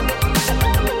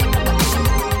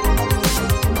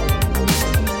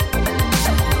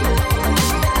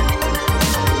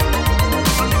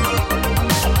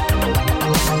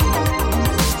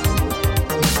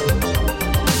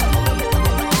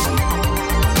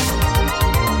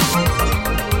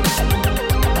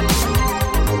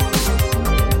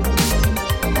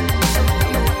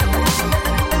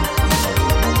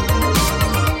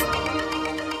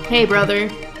Hey, brother.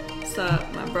 What's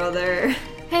up, my brother?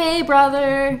 Hey,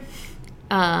 brother.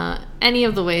 Any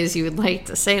of the ways you would like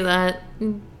to say that,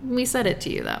 we said it to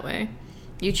you that way.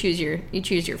 You choose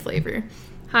your flavor.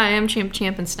 Hi, I'm Champ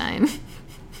Champenstein.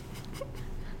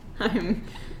 I'm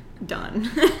done.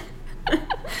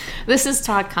 This is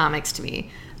Talk Comics to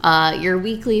Me, your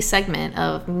weekly segment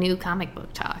of new comic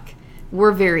book talk.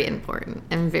 We're very important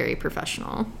and very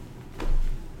professional.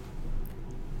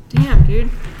 Damn, dude.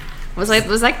 Was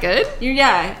that good?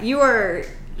 You are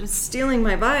just stealing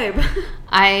my vibe.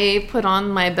 I put on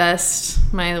my best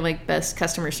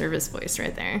customer service voice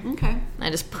right there. Okay. I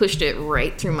just pushed it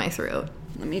right through my throat.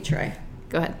 Let me try.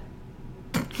 Go ahead.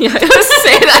 Yeah, I was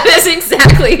say that is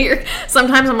exactly your.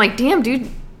 Sometimes I'm like, damn, dude,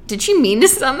 did she mean to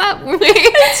sound that way?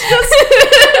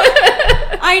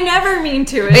 I never mean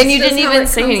to. It's and you didn't even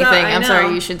say anything. I'm know.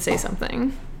 sorry. You should say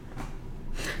something.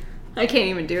 I can't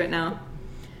even do it now.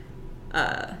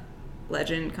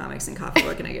 Legend, comics, and coffee.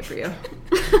 What can I get for you?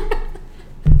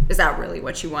 Is that really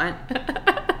what you want?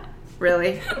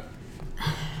 Really?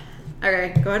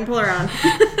 Okay, go ahead and pull around.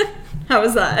 How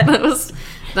was that?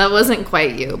 That wasn't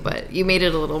quite you, but you made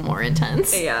it a little more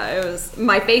intense. Yeah, it was.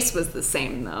 My face was the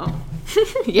same though.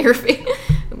 Your face.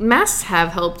 Masks have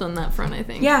helped on that front, I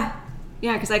think. Yeah,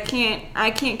 because I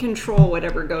can't control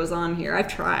whatever goes on here. I've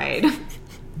tried.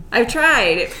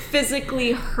 It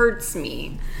physically hurts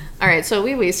me. All right, so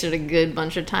we wasted a good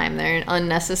bunch of time there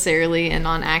unnecessarily and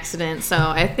on accident. So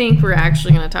I think we're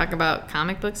actually going to talk about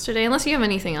comic books today, unless you have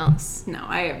anything else. No,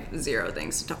 I have zero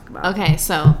things to talk about. Okay,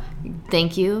 so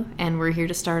thank you, and we're here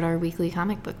to start our weekly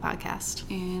comic book podcast.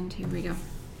 And here we go.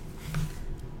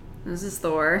 This is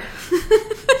Thor.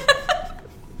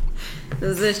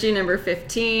 This is issue number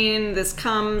 15. This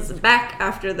comes back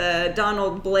after the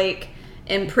Donald Blake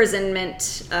imprisonment.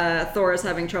 Thor is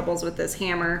having troubles with this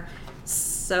hammer.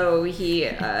 So he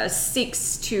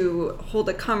seeks to hold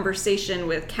a conversation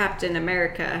with Captain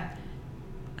America.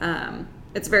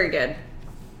 It's very good.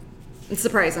 It's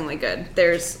surprisingly good.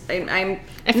 I'm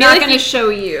not going to show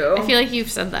you. I feel like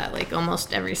you've said that like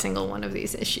almost every single one of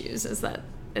these issues is that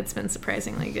it's been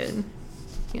surprisingly good.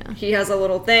 Yeah. He has a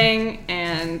little thing,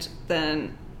 and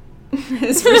then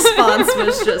his response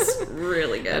was just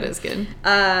really good. That is good.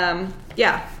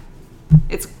 Yeah.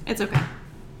 It's okay.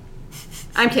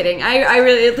 I'm kidding. I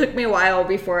really, it took me a while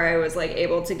before I was like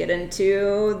able to get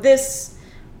into this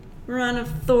run of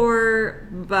Thor,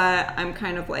 but I'm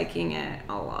kind of liking it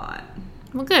a lot.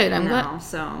 Well, good. I'm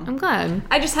glad.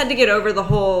 I just had to get over the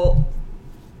whole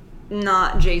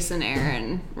not Jason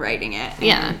Aaron writing it.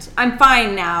 Yeah. I'm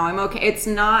fine now. I'm okay. It's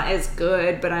not as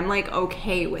good, but I'm like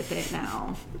okay with it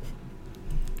now.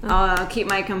 I'll keep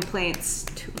my complaints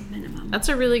to a minimum. That's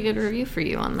a really good review for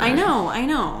you on that. I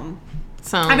know.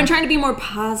 So I've been trying to be more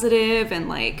positive and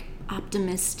like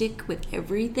optimistic with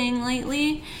everything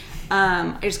lately.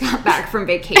 I just got back from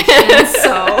vacation,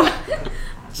 so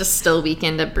just still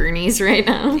weekend at Bernie's right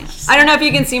now. I don't know if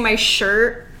you can see my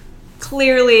shirt.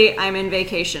 Clearly, I'm in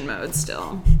vacation mode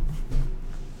still.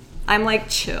 I'm like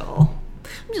chill.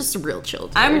 I'm just real chill,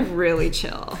 dude. I'm really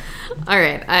chill. All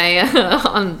right,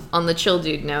 on the chill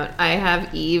dude note, I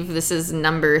have Eve. This is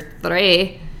number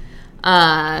 3.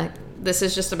 This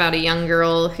is just about a young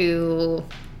girl who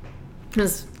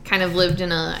has kind of lived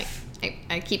in I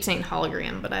keep saying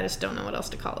hologram, but I just don't know what else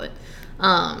to call it.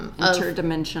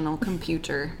 Interdimensional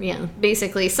computer. Yeah,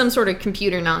 basically some sort of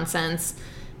computer nonsense.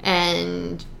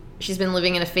 And she's been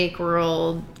living in a fake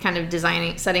world, kind of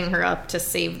setting her up to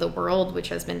save the world, which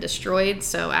has been destroyed.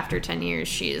 So after 10 years,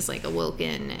 she is like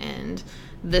awoken, and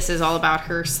this is all about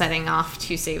her setting off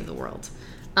to save the world.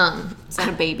 Is that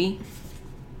a baby?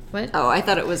 What? Oh, I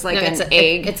thought it was like an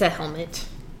egg. It's a helmet.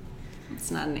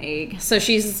 It's not an egg. So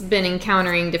she's been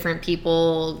encountering different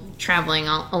people, traveling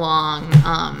along.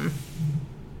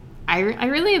 I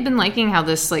really have been liking how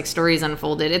this like story's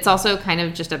unfolded. It's also kind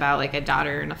of just about like a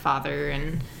daughter and a father,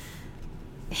 and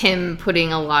him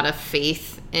putting a lot of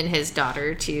faith in his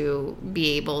daughter to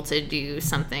be able to do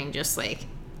something just like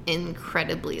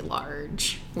incredibly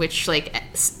large, which like,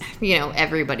 you know,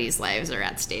 everybody's lives are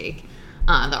at stake.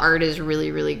 The art is really,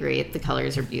 really great. The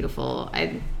colors are beautiful.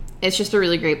 It's just a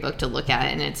really great book to look at,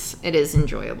 and it is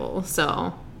enjoyable.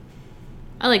 So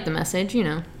I like the message, you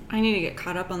know. I need to get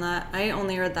caught up on that. I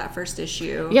only read that first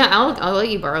issue. Yeah, I'll let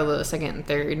you borrow the second and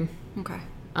third. Okay.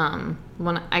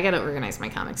 When I gotta organize my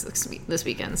comics this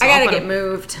weekend. So I gotta get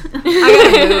moved.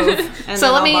 I gotta move. And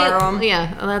so then I'll borrow them.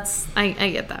 Yeah,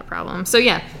 I get that problem. So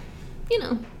yeah, you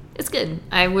know, it's good.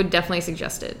 I would definitely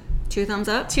suggest it. 2 thumbs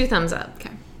up? 2 thumbs up.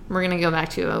 Okay. We're going to go back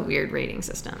to a weird rating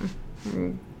system.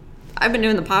 I've been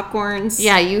doing the popcorns.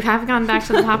 Yeah, you have gone back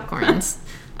to the popcorns.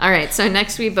 All right, so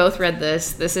next we both read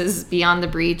this. This is Beyond the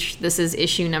Breach. This is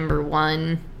issue number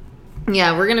 1.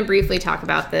 Yeah, we're going to briefly talk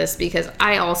about this because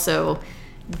I also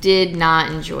did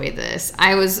not enjoy this.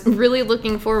 I was really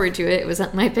looking forward to it. It was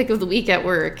my pick of the week at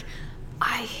work.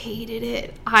 I hated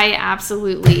it. I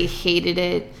absolutely hated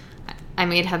it. I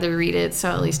made Heather read it so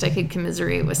at least I could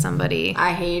commiserate with somebody.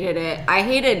 I hated it. I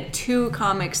hated 2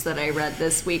 comics that I read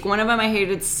this week. One of them I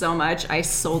hated so much, I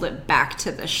sold it back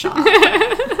to the shop.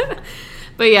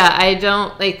 But yeah, I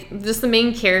don't, like, just the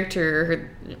main character,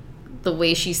 the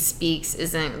way she speaks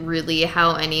isn't really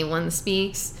how anyone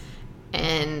speaks.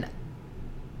 And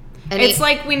it's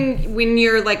like when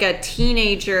you're like a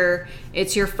teenager,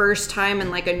 it's your first time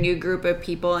in like a new group of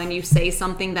people and you say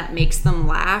something that makes them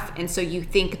laugh, and so you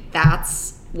think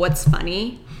that's what's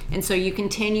funny, and so you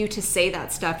continue to say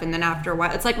that stuff, and then after a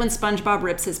while it's like when SpongeBob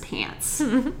rips his pants.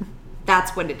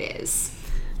 That's what it is.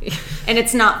 And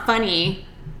it's not funny.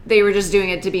 They were just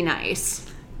doing it to be nice.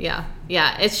 Yeah,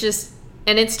 it's just,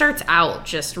 and it starts out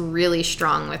just really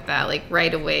strong with that. Like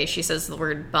right away, she says the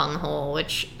word bunghole,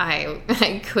 which I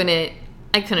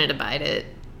couldn't abide it.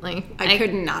 Like I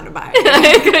could not abide it.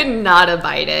 I could not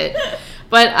abide it.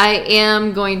 But I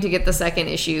am going to get the second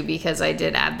issue because I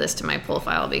did add this to my pull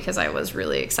file because I was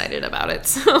really excited about it.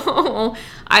 So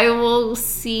I will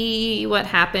see what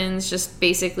happens. Just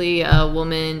basically a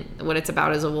woman, what it's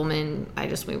about is a woman.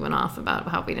 We went off about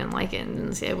how we didn't like it and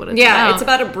didn't say what it's about. Yeah, it's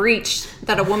about a breach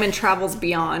that a woman travels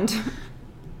beyond.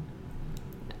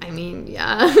 I mean,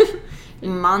 yeah.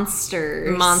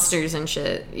 Monsters and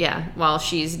shit. Yeah, while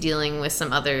she's dealing with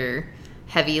some other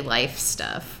heavy life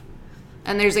stuff.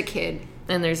 And there's a kid.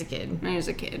 His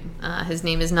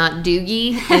name is not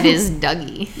Doogie. It is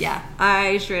Dougie. Yeah,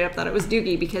 I straight up thought it was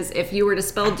Doogie because if you were to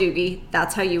spell Doogie,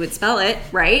 that's how you would spell it,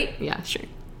 right? Yeah, sure.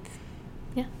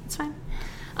 Yeah, it's fine.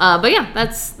 But yeah,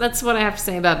 that's what I have to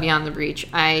say about Beyond the Breach.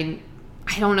 I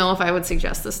don't know if I would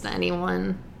suggest this to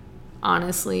anyone,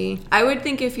 honestly. I would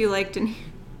think if you liked any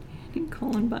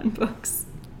Colin Bunn books.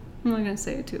 I'm not going to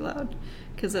say it too loud.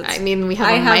 We have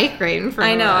a mic right in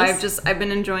front of us. I've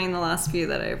been enjoying the last few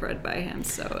that I've read by him,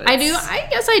 so I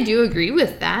guess I do agree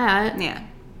with that. Yeah.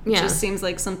 It just seems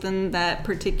like something that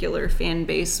particular fan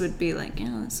base would be like,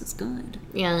 yeah, this is good.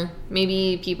 Yeah.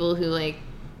 Maybe people who like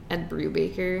Ed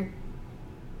Brubaker.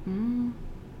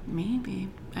 Maybe.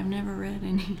 I've never read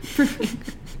any.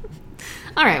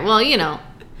 All right, well,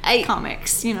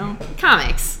 comics,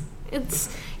 Comics.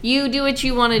 It's, you do what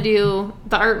you want to do.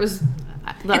 The art was...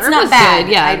 It's not bad.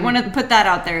 Good. Yeah, I want to put that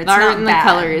out there. It's the art not and bad.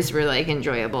 The colors were like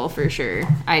enjoyable for sure.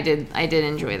 I did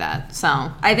enjoy that.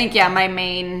 So I think my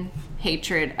main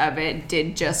hatred of it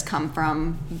did just come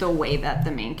from the way that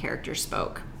the main character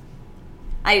spoke.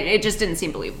 It just didn't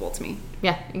seem believable to me.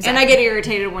 Yeah, exactly. And I get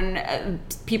irritated when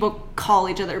people call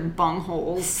each other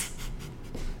bungholes.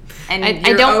 And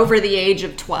you're over the age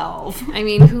of 12. I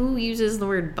mean, who uses the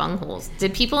word bungholes?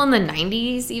 Did people in the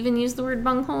 90s even use the word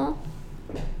bunghole?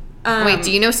 Wait,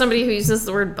 do you know somebody who uses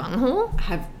the word bunghole?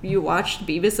 Have you watched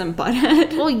Beavis and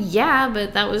Butthead? Well, yeah,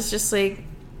 but that was just like,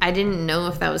 I didn't know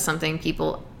if that was something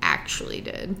people actually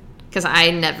did. Because I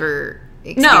never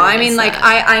experienced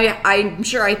I'm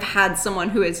sure I've had someone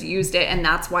who has used it, and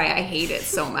that's why I hate it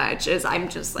so much, is I'm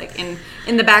just like, in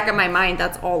the back of my mind,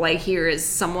 that's all I hear is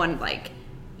someone like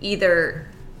either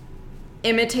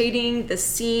imitating the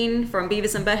scene from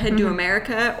Beavis and Butthead Do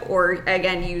America, or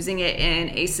again using it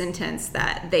in a sentence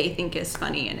that they think is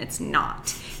funny and it's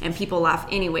not, and people laugh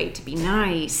anyway to be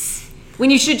nice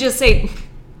when you should just say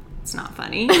it's not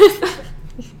funny.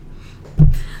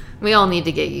 We all need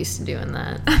to get used to doing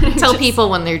that. Tell people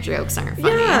when their jokes aren't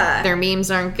funny, their memes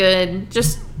aren't good.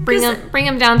 Just bring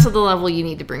them down to the level you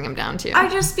need to bring them down to. I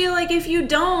just feel like if you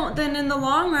don't, then in the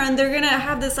long run they're gonna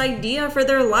have this idea for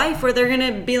their life where they're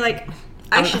gonna be like,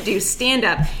 I should do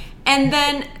stand-up. And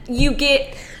then you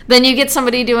get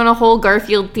somebody doing a whole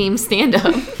Garfield themed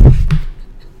stand-up.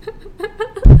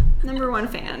 Number one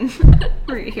fan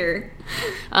right here.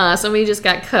 Somebody just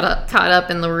got caught up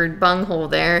in the word bunghole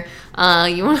there.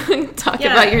 You want to talk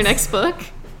about your next book?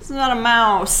 It's not a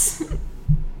mouse.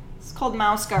 It's called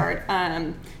Mouse Guard.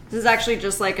 This is actually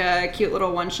just like a cute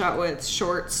little one-shot with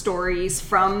short stories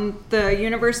from the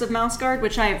universe of Mouse Guard,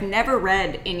 which I have never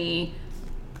read any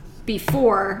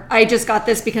before. I just got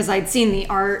this because I'd seen the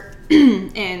art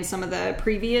in some of the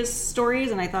previous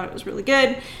stories, and I thought it was really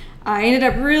good. I ended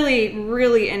up really,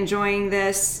 really enjoying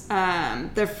this.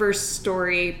 The first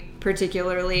story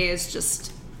particularly is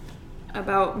just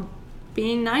about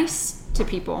being nice to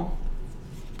people,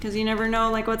 because you never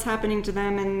know like what's happening to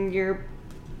them, and you're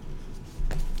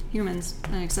humans,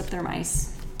 except they're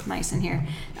mice. mice in here.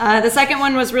 The second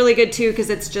one was really good too because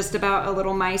it's just about a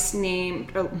little mouse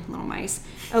named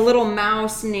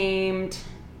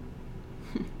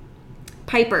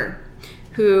Piper,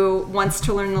 who wants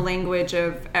to learn the language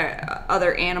of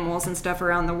other animals and stuff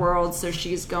around the world. So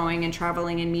she's going and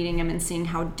traveling and meeting them and seeing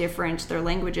how different their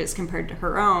language is compared to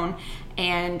her own,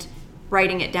 and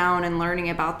writing it down and learning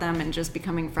about them and just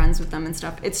becoming friends with them and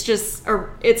stuff. It's just,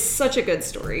 it's such a good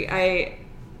story.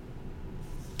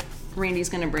 Randy's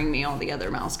going to bring me all the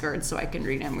other mouse cards so I can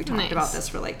read them. We talked about this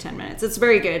for like 10 minutes. It's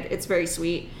very good. It's very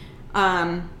sweet.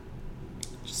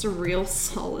 Just a real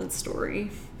solid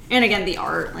story. And again, the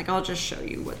art, like I'll just show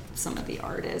you what some of the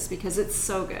art is because it's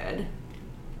so good.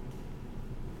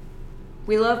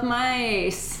 We love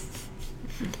mice.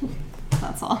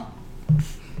 That's all.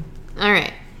 All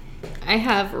right. I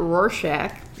have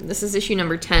Rorschach. This is issue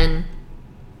number 10.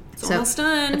 It's almost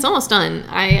done. It's almost done.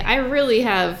 I really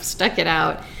have stuck it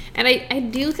out. And I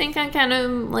do think I'm kind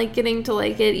of like getting to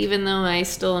like it, even though I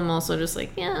still am also just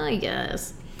like, yeah, I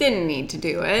guess. Didn't need to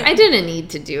do it. I didn't need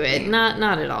to do it. Not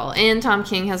at all. And Tom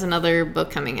King has another book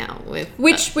coming out with...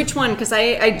 Which one? Because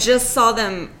I just saw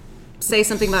them say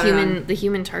something about The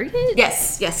Human Target?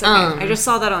 Yes. Okay. I just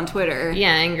saw that on Twitter.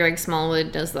 Yeah, and Greg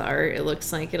Smallwood does the art. It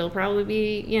looks like it'll probably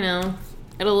be,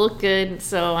 it'll look good,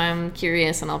 so I'm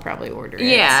curious and I'll probably order it.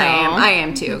 Yeah, so, I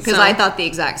am too, because I thought the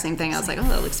exact same thing. I was like, oh,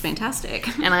 that looks fantastic.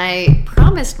 And I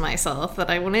promised myself that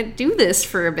I wouldn't do this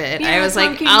for a bit. Yeah, I was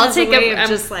like, I'll take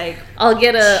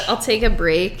a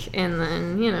break and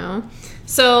then,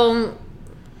 So,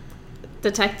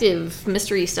 detective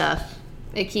mystery stuff.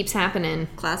 It keeps happening.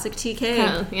 Classic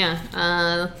TK.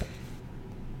 Yeah.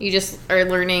 You just are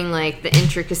learning like the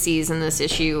intricacies in this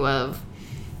issue of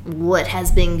what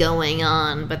has been going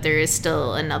on, but there is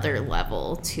still another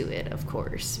level to it, of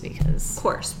course, because... Of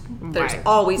course. There's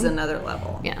always another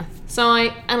level. Yeah. So I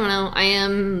don't know. I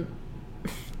am...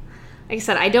 Like I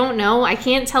said, I don't know. I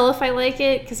can't tell if I like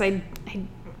it, because I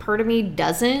part of me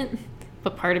doesn't,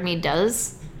 but part of me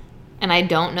does. And I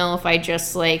don't know if I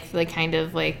just like the kind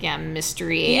of like,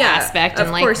 mystery aspect.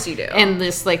 And like, course you do. And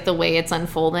this, like, the way it's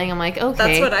unfolding. I'm like, okay.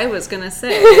 That's what I was going to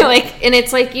say. And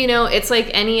it's like, it's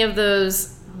like any of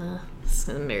those... It's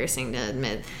embarrassing to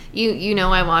admit.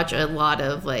 I watch a lot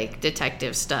of like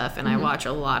detective stuff, and I watch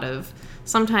a lot of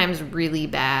sometimes really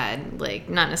bad, like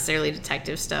not necessarily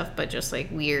detective stuff, but just like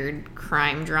weird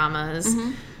crime dramas.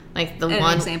 Like the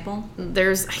one example.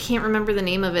 I can't remember the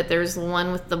name of it. There's the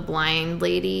one with the blind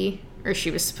lady, or she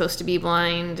was supposed to be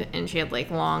blind, and she had like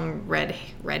long red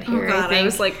hair. Oh God, I think. I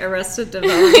was like Arrested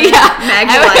Development.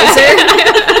 Magalizer.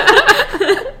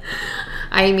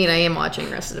 I mean, I am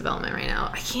watching Arrested Development right now.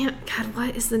 I can't... God,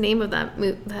 what is the name of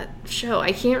that show?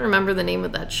 I can't remember the name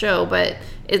of that show, but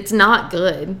it's not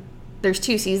good. There's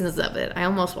 2 seasons of it. I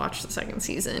almost watched the 2nd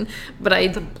season, but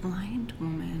The blind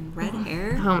woman, red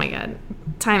hair? Oh my God.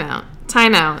 Time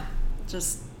out.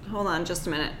 Just, hold on just a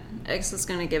minute. X is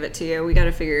going to give it to you. We got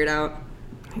to figure it out.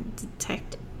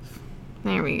 Detective.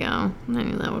 There we go. I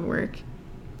knew that would work.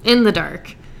 In the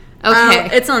Dark. Okay.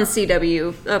 It's on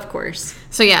CW, of course.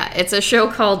 So yeah, it's a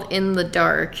show called In the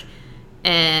Dark,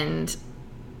 and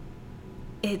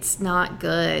it's not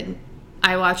good.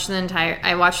 I watched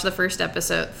the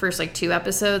first like 2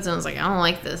 episodes, and I was like, I don't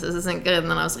like this. This isn't good. And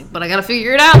then I was like, but I gotta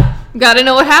figure it out. Gotta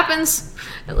know what happens.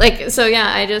 Like, so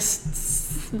yeah, I just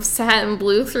sat and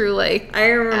blew through like... I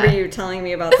remember you telling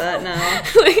me about that now.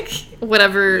 Like,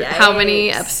 whatever, how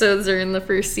many episodes are in the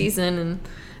first season, and...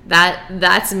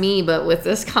 That's me, but with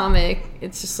this comic,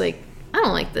 it's just like, I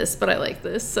don't like this, but I like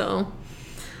this, so...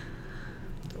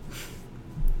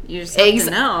 You just have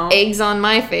to know. Eggs on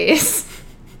my face.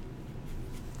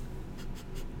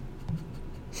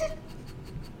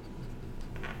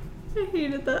 I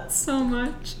hated that so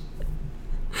much.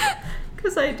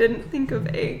 Because I didn't think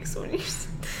of eggs when you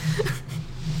said...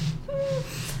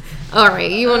 All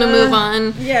right, you want to move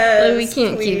on? Yes, we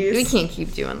can't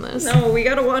keep doing this. No, we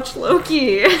gotta watch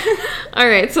Loki. All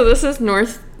right, so this is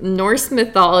Norse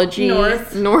mythology.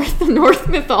 North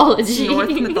mythology.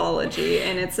 North mythology,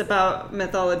 and it's about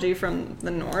mythology from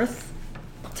the north.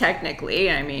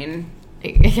 Technically, I mean.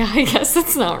 Yeah, I guess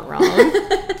that's not wrong.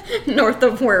 North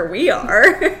of where we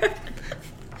are.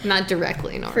 Not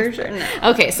directly north. For sure. No.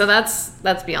 Okay, so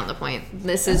that's beyond the point.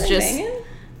 This is just. Banging?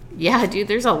 Yeah, dude,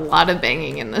 there's a lot of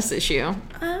banging in this issue.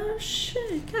 Oh,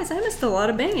 shit. Guys, I missed a lot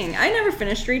of banging. I never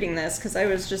finished reading this because I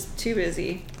was just too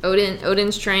busy.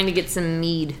 Odin's trying to get some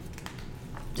mead.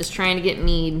 Just trying to get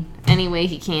mead any way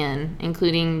he can,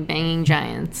 including banging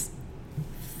giants.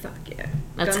 Fuck yeah.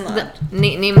 That's the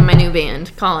name of my new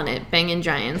band. Calling it Banging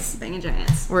Giants. Banging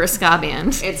Giants. We're a ska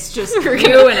band. It's just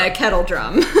you and a kettle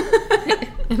drum.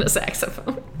 And a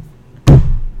saxophone.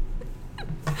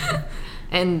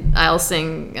 And I'll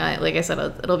sing, like I said,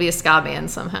 it'll be a ska band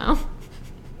somehow.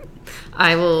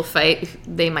 I will fight.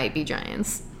 They might be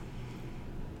giants.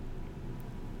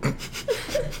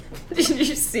 Did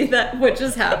you see that? What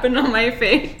just happened on my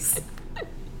face?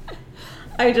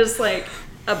 I just like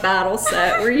a battle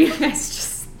set where you guys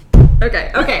just.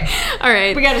 Okay. All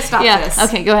right. We gotta stop this.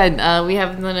 Okay, go ahead. We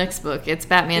have the next book. It's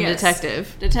Batman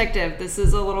Detective. Detective. This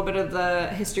is a little bit of the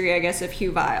history, I guess, of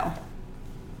Hugh Vile.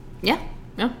 Yeah.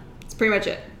 That's pretty much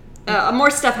it. More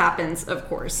stuff happens, of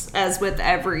course, as with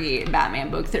every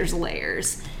Batman book. There's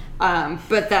layers,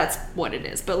 but that's what it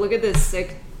is. But look at this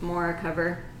sick Mora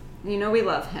cover. You know we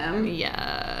love him.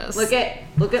 Yes. Look at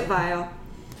Vile.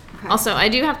 Okay. Also, I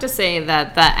do have to say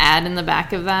that the ad in the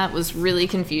back of that was really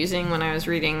confusing when I was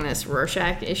reading this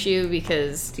Rorschach issue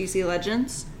because DC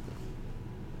Legends.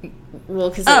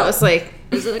 Well, because it was like,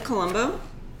 is it a Columbo?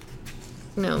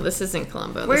 No, this isn't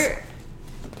Columbo. Where?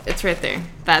 It's right there.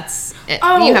 That's it.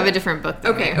 Oh. You have a different book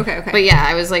than me. Okay. But yeah,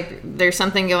 I was like, there's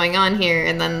something going on here.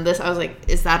 And then I was like,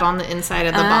 is that on the inside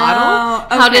of the bottle?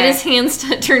 Okay. How did his hands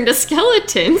turn to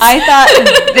skeletons? I thought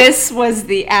this was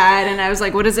the ad, and I was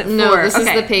like, what is it for? No, this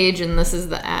is the page, and this is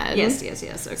the ad. Yes.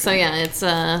 Okay. So yeah, it's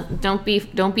don't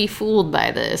be fooled by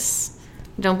this.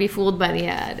 Don't be fooled by the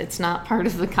ad. It's not part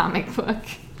of the comic book.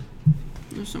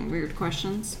 There's some weird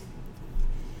questions.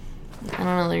 I don't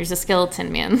know. There's a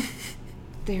skeleton man.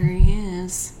 There he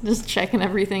is. Just checking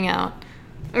everything out.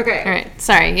 Okay. All right.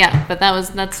 Sorry. Yeah, but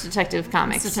that's Detective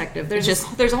Comics. It's Detective.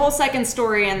 There's a whole second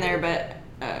story in there, but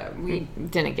we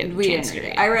didn't get a chance to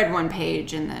read. I read one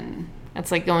page and then.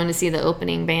 That's like going to see the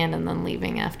opening band and then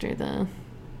leaving after the.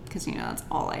 Because that's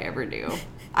all I ever do.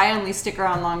 I only stick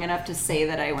around long enough to say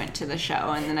that I went to the show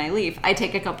and then I leave. I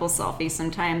take a couple selfies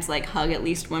sometimes, like hug at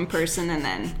least one person and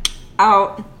then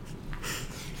out.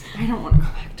 I don't want to go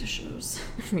back to shows.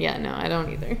 Yeah, no, I don't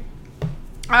either.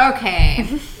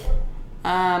 Okay.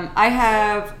 I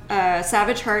have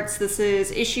Savage Hearts. This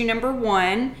is issue number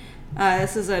 1.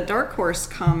 This is a Dark Horse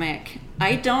comic.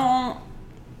 I don't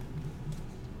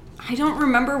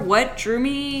remember what drew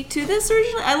me to this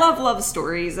originally. I love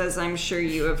stories, as I'm sure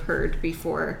you have heard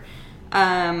before.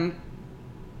 I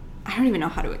don't even know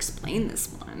how to explain this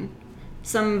one.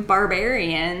 Some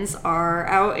barbarians are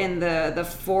out in the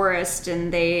forest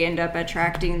and they end up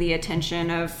attracting the attention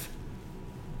of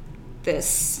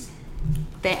this.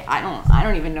 I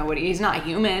don't even know what he's not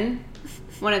human.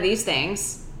 One of these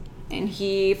things, and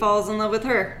he falls in love with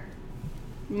her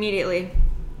immediately.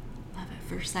 Love at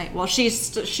first sight. Well,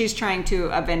 she's trying to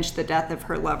avenge the death of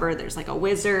her lover. There's like a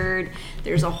wizard.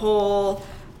 There's a whole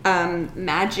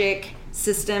magic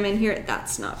system in here.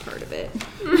 That's not part of it.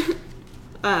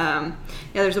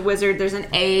 There's a wizard. There's an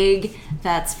egg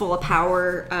that's full of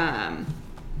power.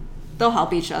 They'll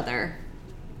help each other.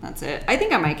 That's it. I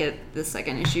think I might get the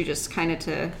second issue just kind of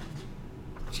to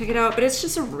check it out. But it's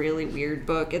just a really weird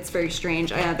book. It's very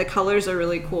strange. The colors are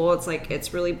really cool.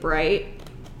 It's really bright.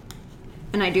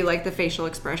 And I do like the facial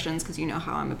expressions because you know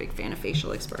how I'm a big fan of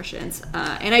facial expressions.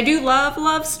 And I do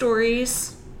love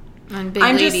stories. And big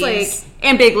ladies. Just like,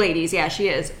 and big ladies. Yeah, she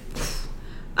is.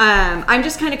 I'm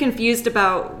just kind of confused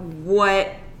about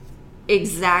what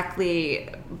genre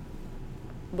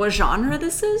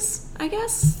this is, I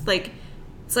guess. Like,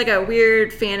 it's like a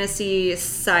weird fantasy,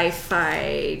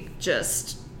 sci-fi,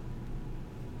 just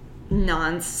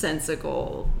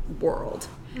nonsensical world.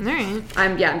 All right.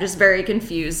 I'm just very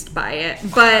confused by it.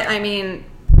 But I mean,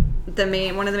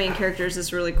 one of the main characters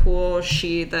is really cool.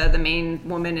 She, the main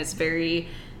woman, is very,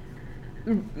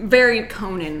 very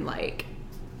Conan-like.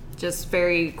 Just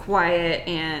very quiet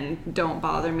and don't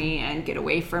bother me and get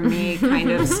away from me kind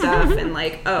of stuff. And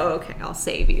like, oh, okay, I'll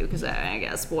save you because I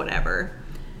guess whatever.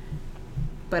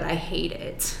 But I hate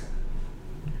it.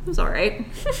 It was all right.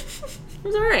 It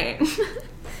was all right.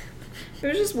 It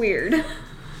was just weird.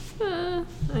 I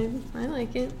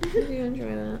like it. I do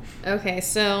enjoy that. Okay,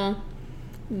 so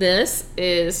this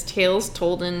is Tales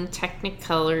Told in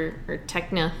Technicolor, or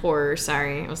Techna-Horror,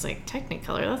 sorry. I was like,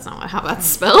 Technicolor? That's not how that's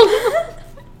spelled.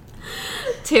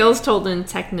 Tales Told in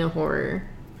Techna-Horror,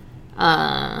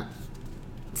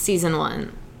 Season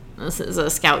 1. This is a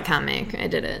Scout comic. I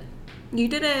did it. You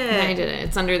did it. I did it.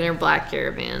 It's under their Black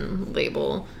Caravan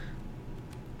label.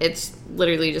 It's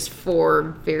literally just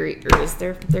 4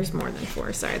 there's more than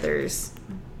 4. Sorry, there's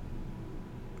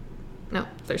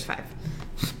 5.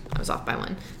 I was off by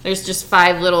 1. There's just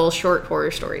 5 little short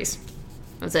horror stories.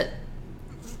 That's it.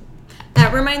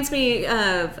 That reminds me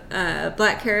of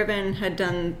Black Caravan had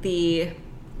done the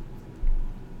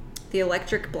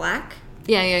Electric Black.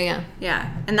 Yeah.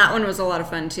 Yeah, and that one was a lot of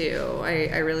fun too.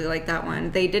 I really like that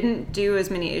one. They didn't do as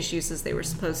many issues as they were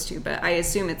supposed to, but I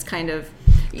assume it's kind of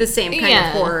the same kind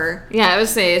of horror. Yeah, I would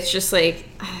say it's just like,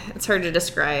 it's hard to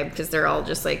describe because they're all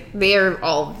just like, they are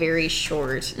all very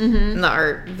short. And the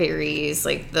art varies.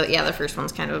 Like, the first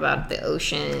one's kind of about the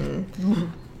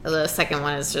ocean. The second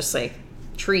one is just like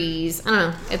trees. I don't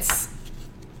know.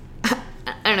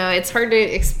 I don't know. It's hard to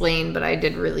explain, but I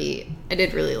did really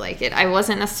like it. I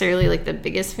wasn't necessarily like the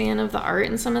biggest fan of the art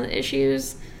in some of the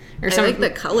issues. I like the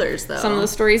colors, though. Some of the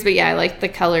stories, but yeah, I liked the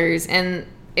colors. And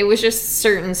it was just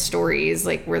certain stories,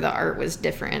 like, where the art was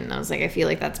different. And I was like, I feel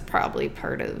like that's probably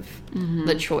part of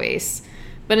the choice.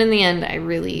 But in the end, I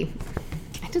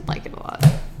did like it a lot.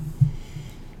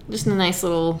 Just a nice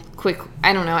little quick,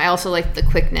 I don't know. I also liked the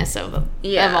quickness of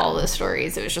all the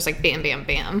stories. It was just like bam, bam,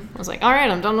 bam. I was like, all right,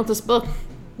 I'm done with this book.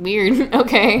 Weird.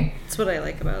 Okay. That's what I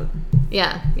like about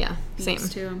Yeah, same.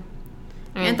 too.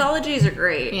 Right. Anthologies are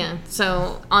great. Yeah.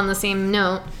 So on the same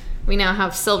note, we now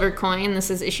have Silver Coin. This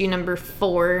is issue number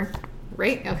 4,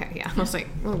 right? Okay, yeah. I was like,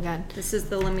 oh god. This is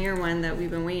the Lemire one that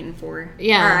we've been waiting for.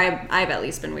 Yeah. Or I've at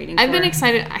least been waiting for. I've been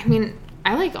excited. I mean,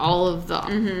 I like all of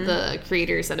the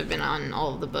creators that have been on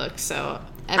all of the books. So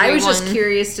I was just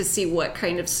curious to see what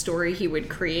kind of story he would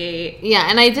create. Yeah,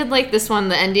 and I did like this one.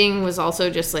 The ending was also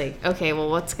just like, okay, well,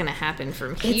 what's gonna happen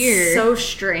from here? It's so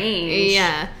strange.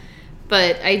 Yeah,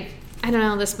 but I don't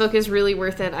know. This book is really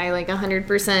worth it. I like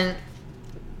 100%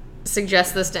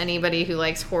 suggest this to anybody who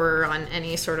likes horror on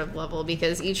any sort of level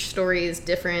because each story is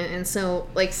different and so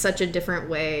like such a different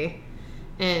way.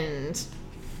 And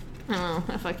I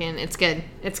don't know, it's good.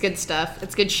 It's good stuff.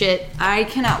 It's good shit. I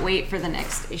cannot wait for the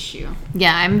next issue.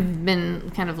 Yeah, I've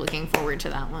been kind of looking forward to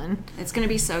that one. It's gonna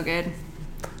be so good.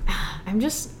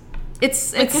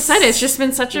 It's like I said, it's just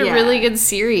been such a really good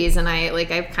series, and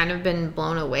I've kind of been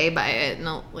blown away by it,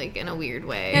 in a weird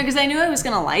way. Yeah, because I knew I was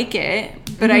gonna like it,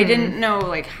 but I didn't know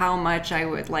like how much I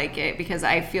would like it because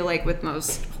I feel like with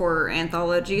most horror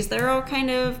anthologies, they're all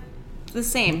kind of the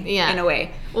same, in a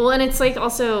way. Well, and it's like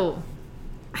also,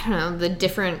 I don't know, the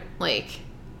different like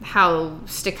how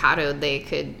staccato they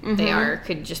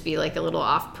could just be like a little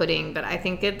off-putting, but I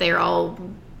think that they're all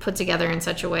put together in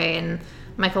such a way, and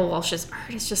Michael Walsh's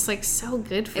art is just like so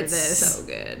good for this. It's so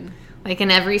good. Like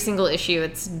in every single issue,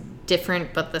 it's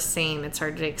different but the same. It's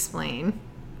hard to explain.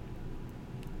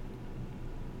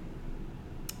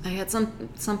 I had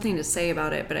something to say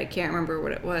about it, but I can't remember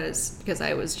what it was because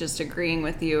I was just agreeing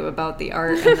with you about the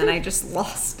art, and then I just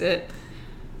lost it.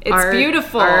 It's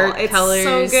beautiful. It's colors,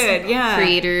 so good. Yeah.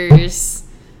 Creators.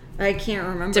 I can't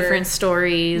remember. Different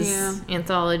stories. Yeah.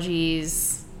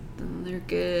 Anthologies. They're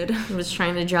good. I was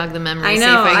trying to jog the memory. I know.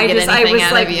 See if I can get anything was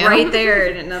out like of you. Right there,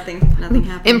 and nothing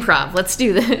happened. Improv. Let's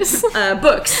do this.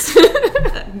 Books.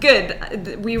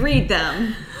 Good. We read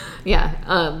them. Yeah.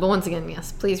 But once again,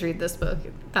 yes, please read this book.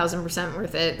 1,000%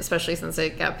 worth it, especially since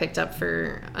it got picked up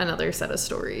for another set of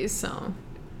stories. So,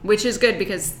 which is good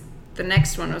because the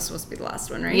next one was supposed to be the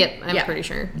last one, right? Yep. I'm pretty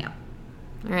sure. Yeah.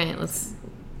 All right.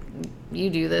 You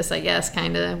do this, I guess.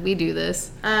 Kind of. We do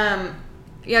this.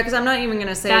 Yeah, because I'm not even going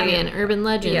to say... Batman, Urban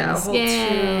Legends.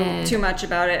 Yeah, too much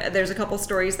about it. There's a couple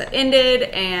stories that ended,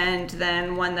 and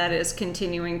then one that is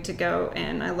continuing to go,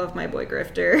 and I love my boy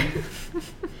Grifter.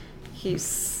 He's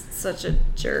such a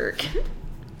jerk.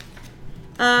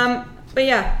 But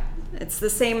yeah, it's the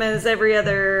same as every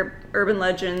other Urban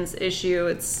Legends issue.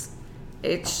 It's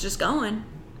just going.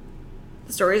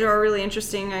 The stories are all really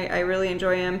interesting. I really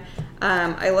enjoy them.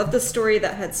 I love the story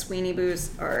that had Sweeney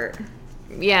Boo's art.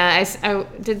 Yeah, I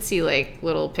did see like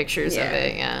little pictures of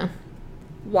it. Yeah.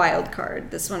 Wild Card.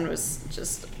 This one was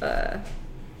just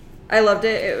I loved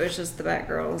it. It was just the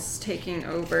Batgirls taking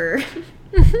over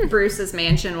Bruce's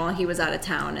mansion while he was out of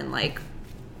town and like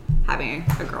having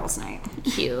a girls' night.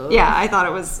 Cute. Yeah, I thought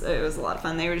it was a lot of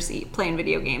fun. They were just playing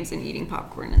video games and eating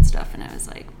popcorn and stuff, and I was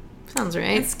like, sounds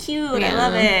right. It's cute. Yeah. I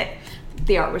love it.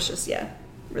 The art was just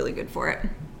really good for it.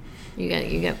 You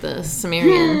got the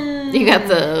Sumerian. You got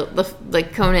the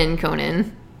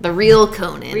Conan, the real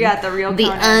Conan. We got the real Conan.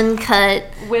 The uncut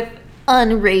with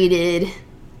unrated.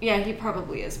 Yeah, he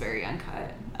probably is very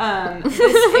uncut.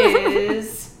 This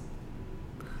is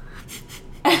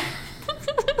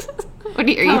what are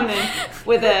you? Conan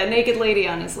with a naked lady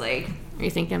on his leg. Are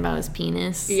you thinking about his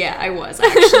penis? Yeah, I was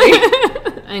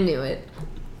actually. I knew it.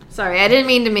 Sorry, I didn't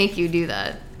mean to make you do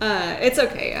that. It's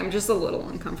okay. I'm just a little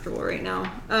uncomfortable right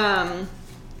now.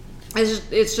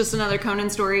 It's just another Conan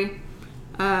story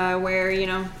where,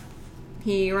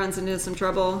 he runs into some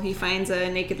trouble. He finds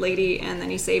a naked lady and then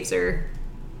he saves her.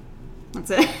 That's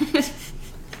it.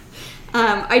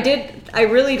 I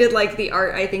really did like the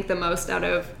art, I think, the most out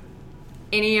of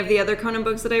any of the other Conan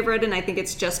books that I've read, and I think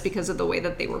it's just because of the way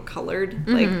that they were colored,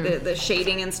 like the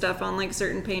shading and stuff on like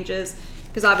certain pages.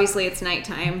 because obviously it's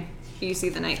nighttime. You see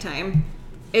the nighttime.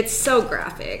 It's so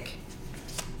graphic.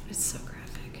 It's so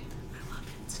graphic. I love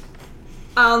it.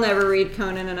 I'll never read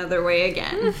Conan another way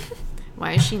again.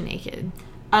 Why is she naked?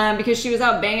 Because she was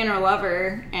out banging her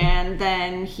lover, and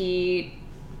then he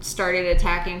started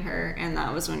attacking her, and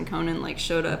that was when Conan like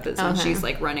showed up. Is when she's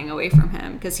like running away from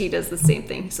him, because he does the same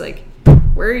thing. He's like,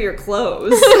 "Where are your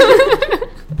clothes?"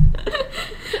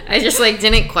 I just like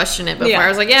didn't question it before. Yeah. I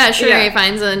was like, yeah, sure. Yeah. He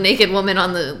finds a naked woman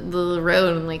on the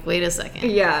road. I'm like, wait a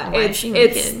second. Yeah, Why is she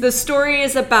naked? it's the story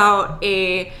is about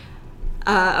a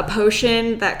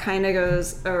potion that kind of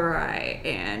goes awry,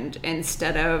 and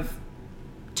instead of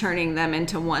turning them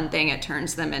into one thing, it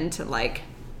turns them into like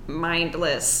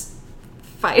mindless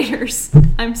fighters.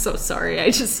 I'm so sorry,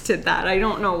 I just did that. I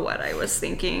don't know what I was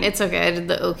thinking. It's okay. I did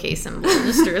the okay symbol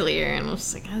just earlier, and I was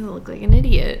just like, I look like an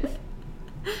idiot.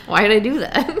 Why did I do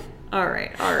that? All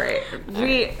right. All right.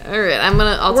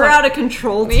 We're out of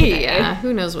control today. Yeah.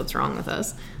 Who knows what's wrong with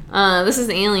us? This is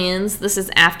Aliens. This is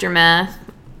Aftermath.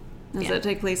 Does it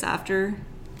take place after?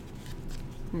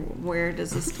 Where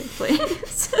does this take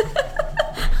place?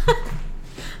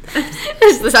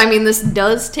 This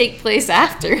does take place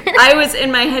after. I was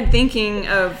in my head thinking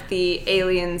of the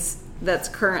Aliens that's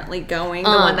currently going, the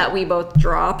one that we both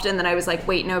dropped, and then I was like,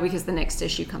 wait, no, because the next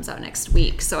issue comes out next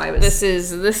week. So I was.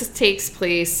 This takes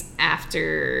place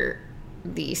after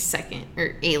the second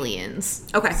or Aliens.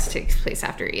 Okay. This takes place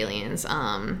after Aliens.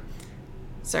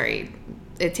 Sorry,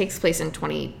 it takes place in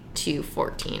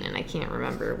 2214, and I can't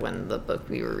remember when the book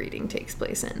we were reading takes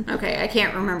place in. Okay, I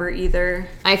can't remember either.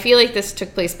 I feel like this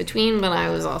took place between, but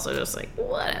I was also just like,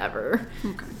 whatever.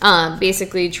 Okay.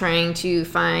 Basically trying to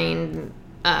find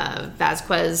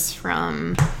Vasquez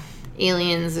from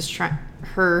Aliens is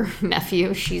her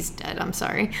nephew. She's dead. I'm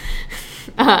sorry.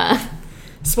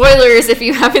 Spoilers if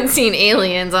you haven't seen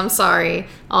Aliens. I'm sorry.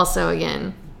 Also,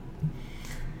 again,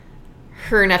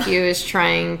 her nephew is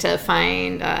trying to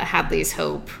find Hadley's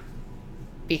Hope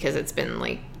because it's been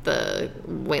like the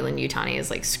Wayland Yutani has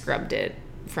like scrubbed it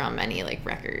from any like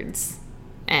records.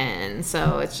 And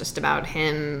so it's just about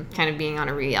him kind of being on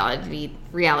a reality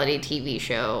TV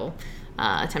show,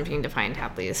 attempting to find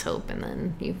Hadley's Hope, and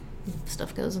then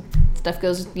stuff goes,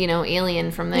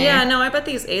 alien from there. Yeah, no, I bet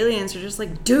these aliens are just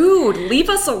like, dude, leave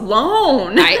us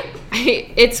alone.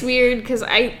 It's weird because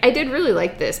I did really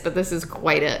like this, but this is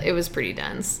it was pretty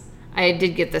dense. I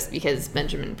did get this because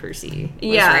Benjamin Percy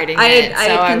was writing it.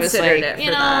 I considered it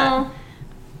for that.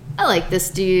 I like this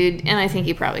dude, and I think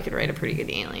he probably could write a pretty good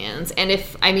Aliens. And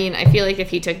I feel like if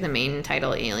he took the main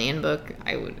title Alien book,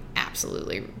 I would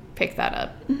absolutely pick that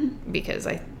up because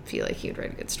I feel like he would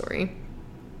write a good story.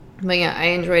 But yeah, I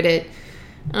enjoyed it.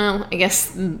 I guess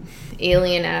the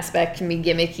alien aspect can be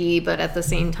gimmicky, but at the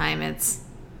same time, it's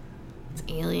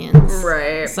aliens.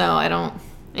 Right. So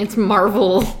it's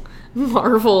Marvel's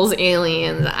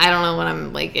Aliens. I don't know what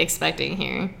I'm like expecting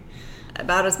here.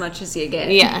 About as much as you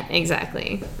get. Yeah,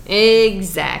 exactly.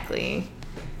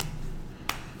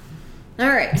 All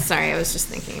right. Sorry, I was just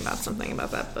thinking about something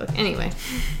about that book. Anyway,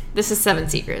 this is Seven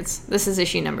Secrets. This is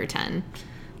issue number 10.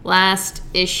 Last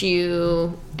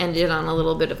issue ended on a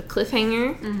little bit of a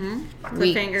cliffhanger. Mm-hmm.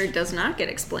 Cliffhanger does not get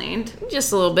explained.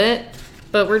 Just a little bit.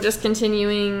 But we're just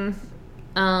continuing.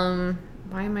 Why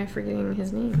am I forgetting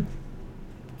his name?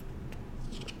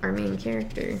 Our main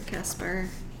character. Caspar.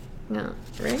 No,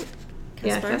 right? Caspar?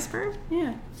 Yeah, Caspar?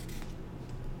 Yeah.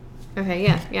 Okay,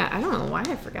 yeah. I don't know why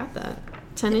I forgot that.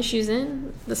 10 issues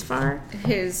in this far.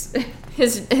 His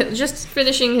just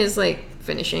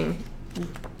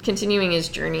continuing his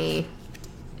journey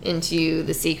into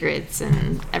the secrets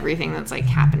and everything that's like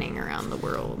happening around the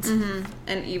world. Mm-hmm.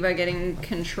 And Eva getting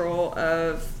control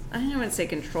of, I don't want to say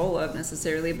control of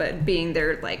necessarily, but being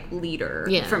their like leader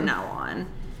from now on.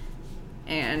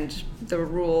 And the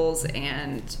rules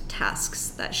and tasks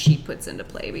that she puts into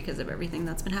play because of everything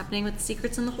that's been happening with the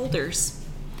secrets and the holders.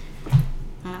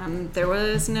 There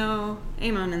was no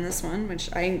Amon in this one, which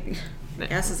I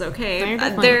guess is okay.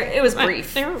 It was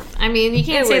brief. You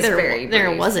can't say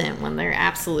there wasn't when there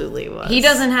absolutely was. He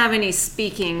doesn't have any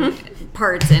speaking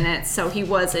parts in it, so he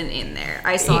wasn't in there.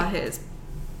 I saw his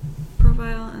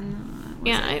profile and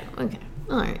okay,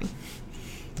 all right.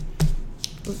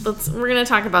 We're gonna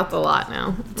talk about the lot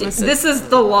now. This is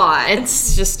the lot.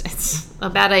 It's a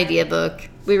bad idea book.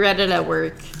 We read it at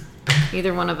work.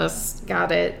 Neither one of us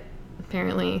got it,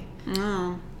 apparently.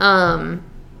 Oh.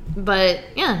 But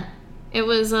yeah, it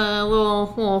was a little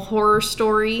horror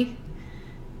story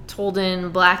told in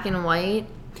black and white,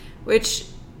 which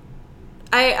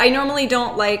I normally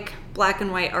don't like black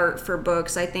and white art for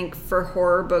books. I think for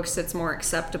horror books it's more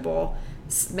acceptable.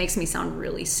 makes me sound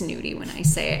really snooty when I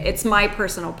say it. It's my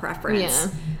personal preference.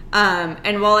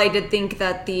 And while I did think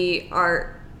that the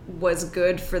art was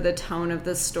good for the tone of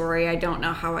the story, I don't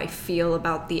know how I feel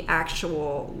about the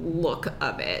actual look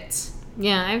of it.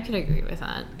 Yeah, I could agree with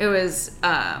that. It was,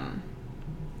 I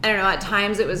don't know, at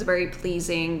times it was very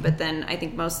pleasing, but then I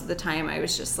think most of the time I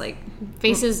was just like...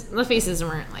 The faces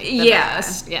weren't, like, the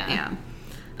best. Yeah.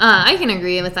 I can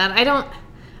agree with that.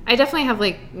 I definitely have,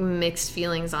 like, mixed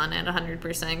feelings on it 100%,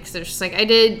 because there's just, like,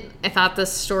 I thought the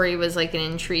story was, like, an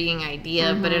intriguing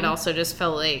idea, but it also just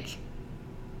felt like,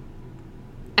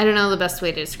 I don't know the best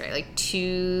way to describe it, like,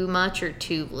 too much or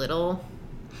too little.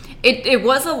 It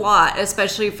was a lot,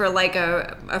 especially for, like,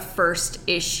 a first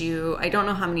issue. I don't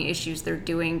know how many issues they're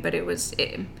doing, but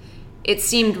it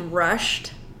seemed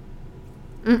rushed.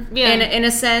 Yeah. In a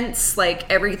sense, like,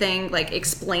 everything, like,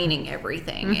 explaining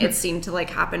everything. It seemed to, like,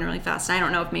 happen really fast. I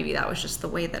don't know if maybe that was just the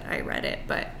way that I read it,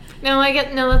 but... No,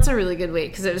 that's a really good way,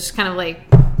 because it was just kind of like,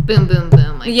 boom, boom,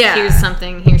 boom. Like, here's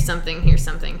something, here's something, here's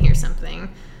something, here's something.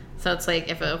 So it's like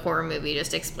if a horror movie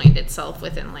just explained itself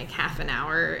within, like, half an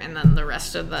hour, and then the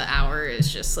rest of the hour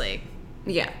is just, like...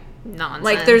 Yeah. Nonsense.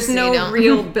 Like, there's no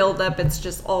real build-up. It's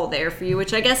just all there for you,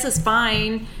 which I guess is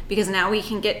fine, because now we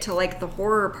can get to, like, the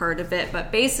horror part of it.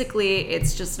 But basically,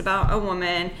 it's just about a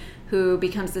woman who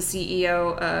becomes the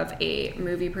CEO of a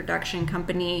movie production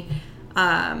company.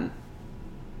 The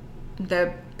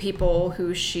people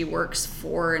who she works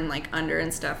for and, like, under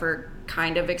and stuff are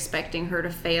kind of expecting her to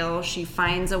fail. She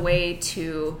finds a way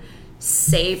to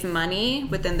save money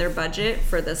within their budget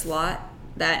for this lot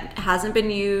that hasn't been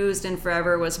used in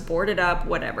forever, was boarded up,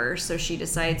 whatever. So she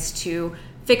decides to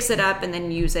fix it up and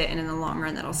then use it, and in the long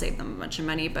run that'll save them a bunch of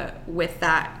money. But with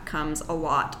that comes a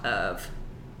lot of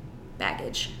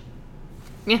baggage.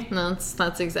 Yeah, no,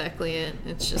 that's exactly it.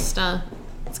 It's just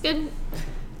it's good.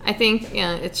 I think,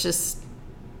 yeah, it's just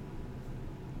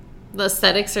the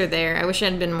aesthetics are there. I wish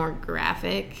it had been more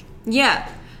graphic. Yeah,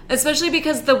 especially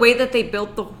because the way that they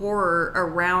built the horror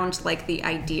around, like, the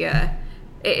idea,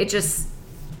 it just...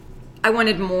 I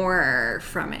wanted more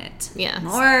from it. Yeah.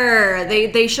 More.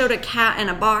 They showed a cat in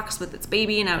a box with its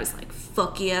baby, and I was like,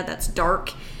 fuck yeah, that's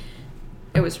dark.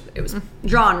 It was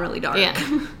drawn really dark. Yeah.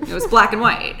 It was black and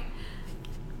white.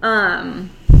 But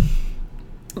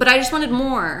I just wanted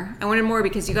more. I wanted more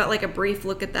because you got, like, a brief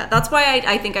look at that. That's why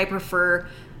I think I prefer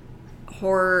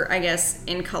horror, I guess,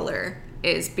 in color,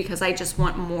 is because I just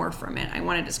want more from it. I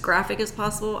want it as graphic as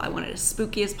possible. I want it as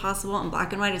spooky as possible. And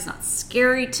black and white is not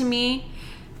scary to me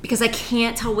because I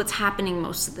can't tell what's happening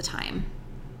most of the time.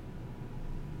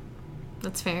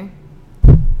 That's fair.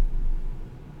 Do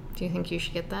you think you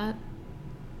should get that?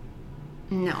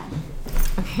 No.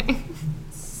 Okay.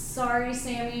 Sorry,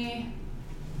 Sammy.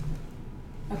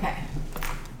 Okay.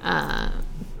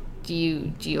 Do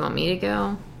you want me to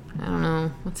go? I don't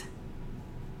know.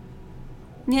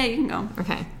 Yeah, you can go.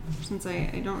 Okay. Since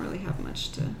I don't really have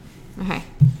much to... Okay.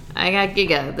 I got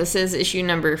Giga. This is issue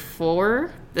number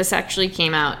 4. This actually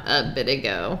came out a bit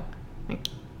ago. Like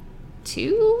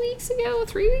 2 weeks ago?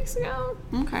 3 weeks ago?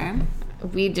 Okay.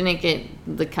 We didn't get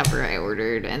the cover I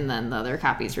ordered, and then the other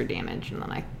copies were damaged, and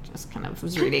then I just kind of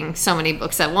was reading so many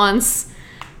books at once.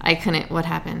 I couldn't... What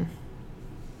happened?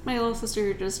 My little sister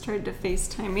who just tried to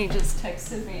FaceTime me just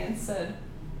texted me and said...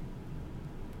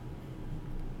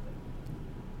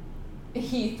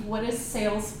 Heath, what is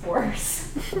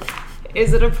Salesforce?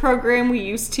 Is it a program we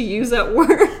used to use at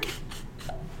work?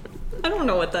 I don't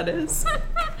know what that is.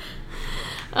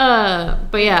 But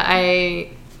yeah,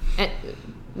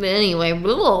 anyway,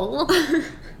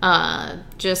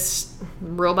 just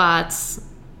robots.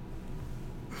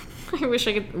 I wish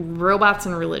I could. Robots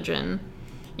and religion.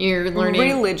 You're learning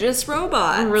religious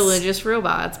robots. Religious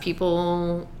robots.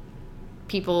 People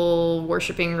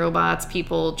worshiping robots,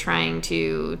 people trying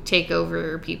to take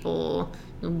over people,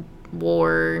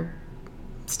 war,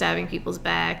 stabbing people's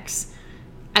backs.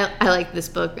 I like this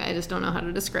book. I just don't know how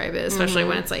to describe it, especially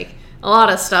when it's like a lot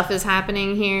of stuff is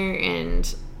happening here,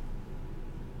 and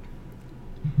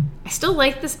I still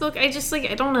like this book. I just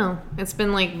I don't know. It's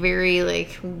been like very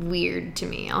like weird to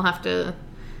me. I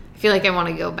feel like I want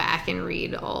to go back and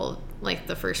read all like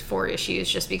the first 4 issues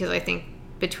just because I think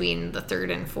between the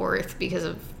 3rd and 4th, because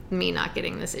of me not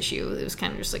getting this issue, it was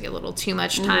kind of just like a little too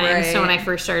much time. Right. So when I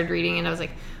first started reading it, I was like,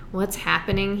 what's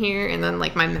happening here? And then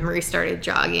like my memory started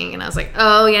jogging, and I was like,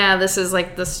 oh yeah, this is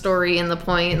like the story and the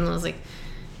point. And I was like,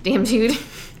 damn dude, I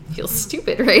feel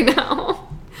stupid right now.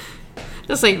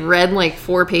 Just like read like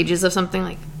 4 pages of something,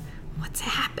 like, what's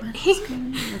happening?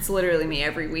 It's literally me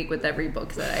every week with every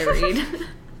book that I read.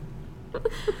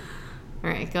 All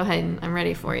right, go ahead. I'm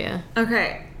ready for you.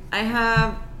 Okay. I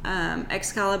have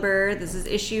Excalibur. This is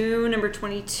issue number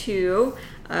 22.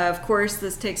 Of course,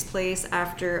 this takes place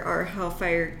after our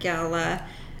Hellfire Gala.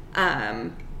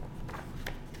 Our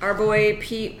boy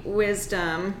Pete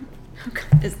Wisdom. Oh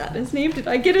God, is that his name? Did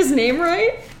I get his name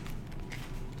right?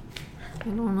 I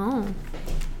don't know.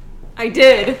 I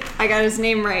did. I got his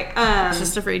name right. I'm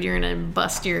just afraid you're gonna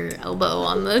bust your elbow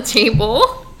on the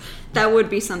table. That would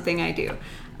be something I do.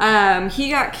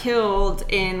 He got killed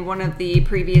in one of the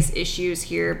previous issues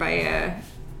here by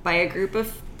a group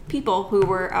of people who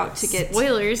were out to get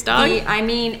spoilers, dog.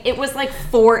 It was like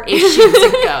 4 issues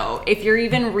ago. If you're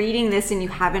even reading this and you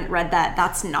haven't read that,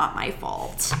 that's not my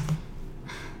fault.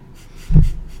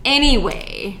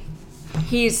 Anyway,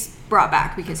 he's brought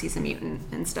back because he's a mutant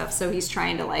and stuff, so he's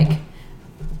trying to like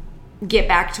get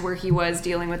back to where he was,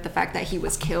 dealing with the fact that he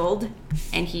was killed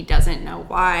and he doesn't know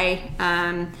why.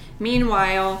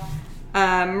 Meanwhile,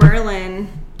 Merlin,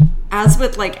 as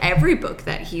with like every book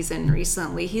that he's in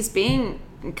recently, he's being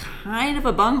kind of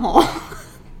a bunghole.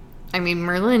 I mean,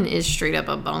 Merlin is straight up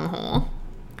a bunghole.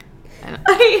 I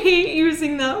hate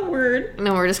using that word.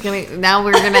 No, we're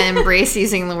gonna embrace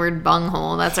using the word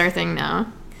bunghole. That's our thing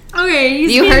now. Okay,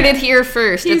 you heard it here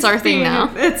first. It's our thing now.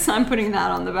 I'm putting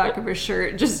that on the back of his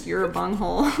shirt. Just, you're a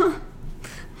bunghole.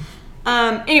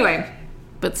 Anyway.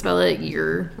 But spell it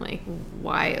you're, like,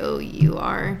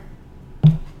 Y-O-U-R.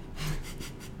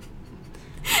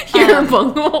 You're a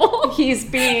bunghole. He's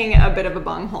being a bit of a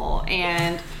bunghole.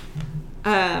 And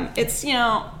it's,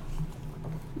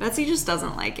 Betsy just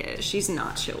doesn't like it. She's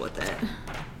not chill with it.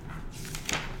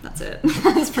 That's it.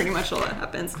 That's pretty much all that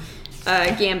happens.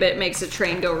 Gambit makes a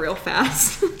train go real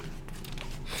fast.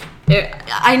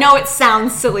 I know it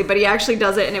sounds silly, but he actually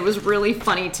does it, and it was really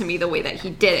funny to me the way that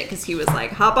he did it, because he was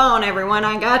like, "Hop on, everyone,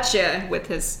 I gotcha," with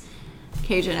his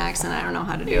Cajun accent. I don't know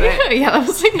how to do it. Yeah, that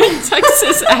was like a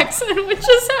Texas accent. What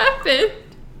just happened?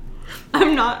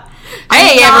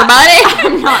 Hey, everybody!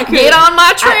 I'm not good get on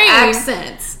my train.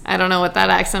 Accents. I don't know what that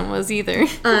accent was either.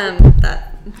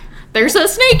 There's a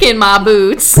snake in my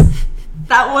boots.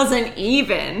 That wasn't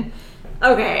even.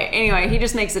 Okay, anyway, he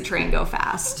just makes the train go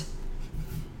fast.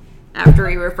 After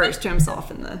he refers to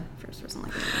himself in the first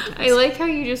person. I like how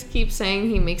you just keep saying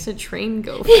he makes a train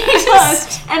go fast. He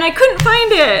does, and I couldn't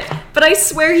find it, but I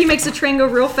swear he makes a train go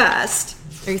real fast.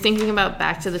 Are you thinking about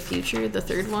Back to the Future, the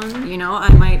third one?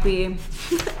 I might be.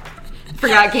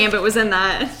 Forgot Gambit was in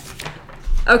that.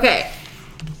 Okay.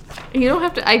 You don't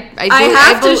have to.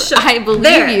 I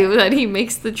believe you that he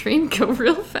makes the train go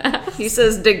real fast. He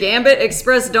says, "The Gambit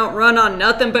Express don't run on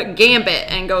nothing but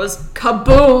Gambit," and goes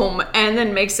kaboom, and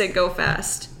then makes it go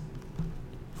fast.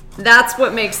 That's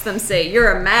what makes them say,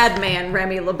 "You're a madman,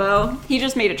 Remy LeBeau." He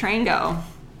just made a train go.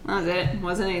 That was it.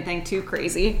 Wasn't anything too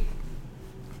crazy.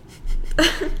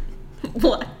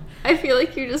 What? I feel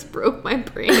like you just broke my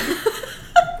brain. I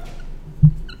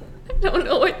don't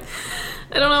know what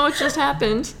just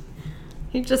happened.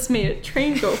 He just made a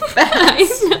train go fast. I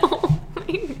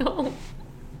know.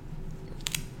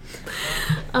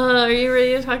 Are you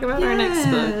ready to talk about our next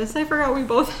book? Yes, I forgot we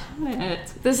both had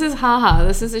it. This is Haha.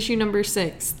 This is issue number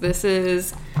 6. This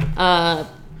is W.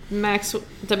 Maxwell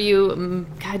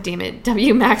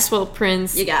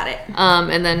Prince. You got it.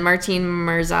 And then Martin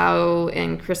Marzao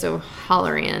and Chris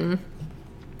O'Halloran.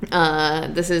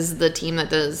 This is the team that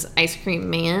does Ice Cream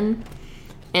Man.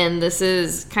 And this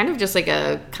is kind of just like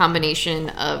a combination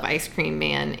of Ice Cream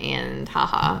Man and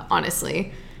Haha,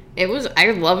 honestly.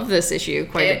 I love this issue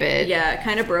quite a bit. Yeah, it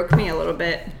kind of broke me a little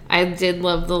bit. I did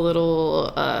love the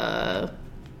little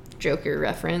Joker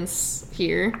reference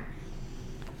here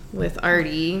with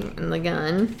Artie and the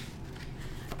gun.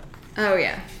 Oh,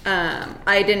 yeah.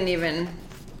 I didn't even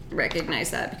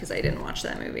recognize that because I didn't watch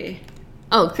that movie.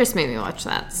 Oh, Chris made me watch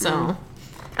that, so...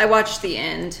 I watched the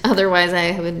end. Otherwise,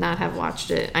 I would not have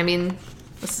watched it. I mean,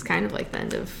 this is kind of like the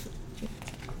end of...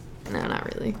 No,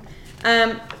 not really.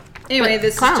 Anyway, but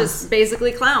this clowns. is just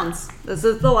basically clowns. This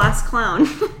is the last clown.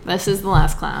 This is the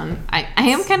last clown. I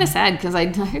am kind of sad because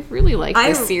I really like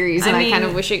this series, and I kind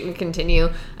of wish it would continue.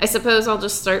 I suppose I'll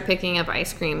just start picking up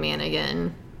Ice Cream Man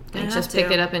again. And just pick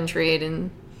it up in trade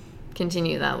and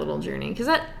continue that little journey. Because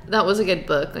that was a good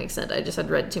book. Like I said, I just had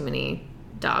read too many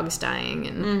dogs dying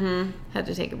and had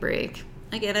to take a break.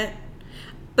 I get it.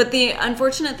 But the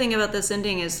unfortunate thing about this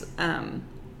ending is,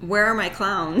 where are my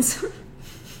clowns?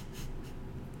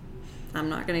 I'm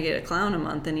not going to get a clown a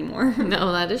month anymore.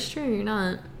 No, that is true. You're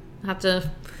not. I have to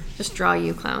just draw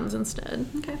you clowns instead.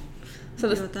 Okay. So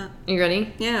with that. You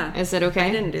ready? Yeah. Is it okay?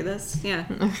 I didn't do this. Yeah.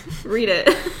 Read it.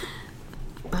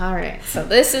 All right. So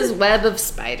this is Web of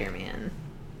Spider-Man.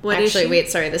 What is Actually, she? wait,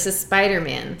 sorry. This is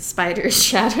Spider-Man. Spider's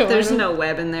shadow. There's no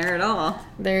web in there at all.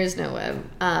 There is no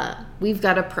web. We've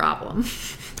got a problem.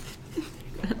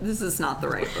 This is not the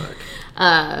right book.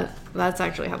 That's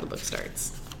actually how the book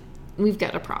starts. We've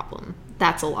got a problem.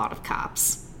 That's a lot of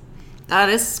cops. That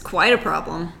is quite a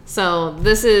problem. So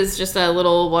this is just a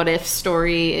little what-if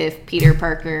story if Peter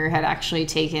Parker had actually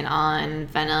taken on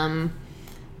Venom.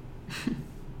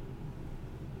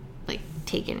 Like,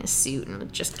 taken his suit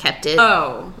and just kept it.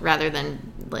 Oh. Rather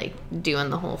than, like, doing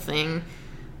the whole thing.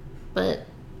 But,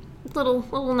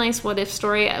 little nice what-if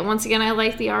story. Once again, I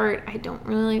like the art. I don't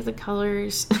really like the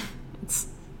colors. It's...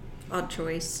 Odd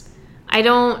choice.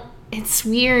 It's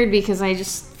weird because I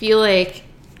just feel like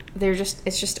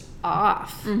it's just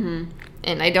off. Mm-hmm.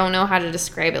 And I don't know how to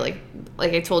describe it.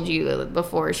 Like I told you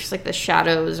before, it's just like the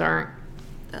shadows aren't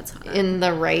in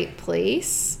the right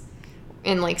place.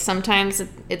 And like sometimes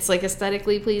it's like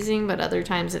aesthetically pleasing, but other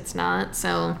times it's not.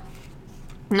 So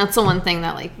that's the one thing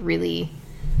that like really,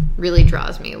 really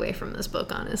draws me away from this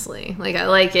book, honestly. Like I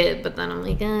like it, but then I'm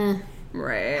like,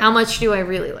 right. How much do I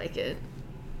really like it?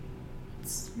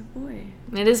 It's your boy.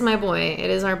 It is my boy. It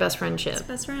is our best friend Chip. It's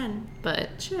best friend.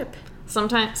 But Chip.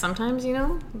 Sometimes, you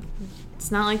know,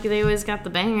 it's not like they always got the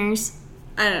bangers.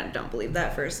 I don't believe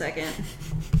that for a second.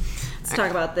 Let's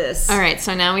talk about this. All right,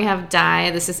 so now we have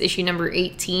Die. This is issue number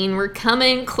 18. We're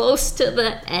coming close to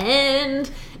the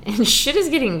end, and shit is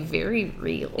getting very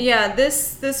real. Yeah,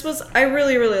 this was... I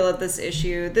really, really love this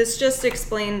issue. This just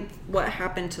explained what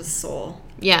happened to Soul.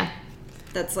 Yeah.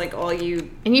 That's like all you...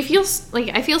 And you feel like...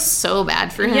 I feel so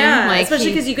bad for him. Yeah, like, especially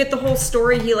because you get the whole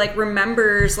story. He like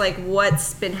remembers like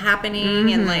what's been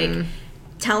happening and like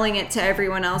telling it to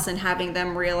everyone else and having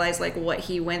them realize like what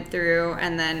he went through.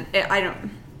 And then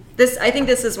I think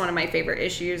this is one of my favorite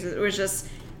issues. It was just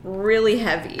really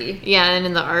heavy. Yeah, and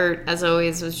in the art, as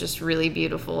always, was just really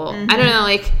beautiful. I don't know,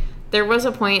 like there was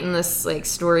a point in this like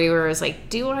story where I was like,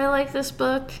 do I like this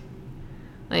book?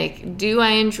 Like, do I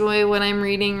enjoy what I'm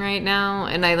reading right now?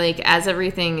 And I like, as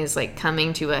everything is like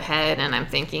coming to a head and I'm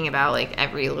thinking about like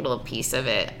every little piece of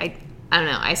it, I don't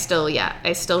know. I still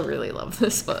really love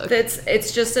this book.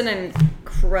 It's just an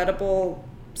incredible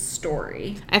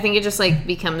story. I think it just like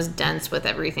becomes dense with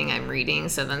everything I'm reading.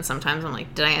 So then sometimes I'm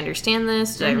like, did I understand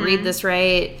this? Did I read this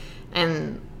right?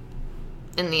 And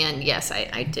in the end, yes,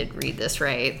 I did read this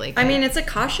right. Like, I mean, it's a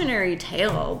cautionary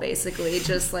tale, basically,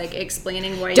 just like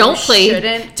explaining why don't you play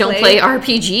shouldn't play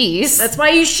RPGs. That's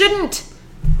why you shouldn't.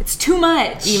 It's too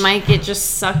much. You might get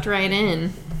just sucked right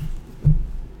in.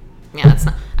 Yeah, it's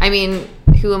not. I mean,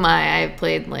 who am I? I've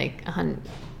played like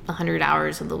 100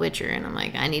 hours of The Witcher, and I'm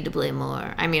like, I need to play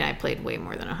more. I mean, I played way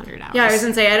more than 100 hours. Yeah, I was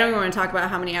gonna say, I don't want to talk about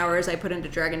how many hours I put into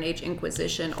Dragon Age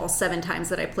Inquisition, all 7 times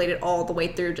that I played it all the way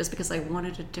through, just because I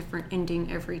wanted a different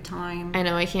ending every time. I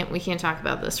know we can't talk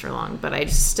about this for long, but I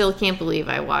just still can't believe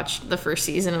I watched the first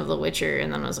season of The Witcher,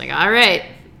 and then I was like, all right,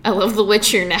 I love The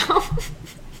Witcher now.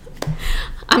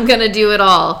 I'm gonna do it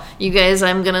all, you guys.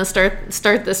 I'm gonna start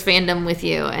this fandom with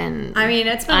you, and I mean,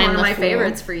 it's been I'm one of my fool.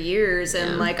 favorites for years,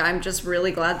 and Yeah. like I'm just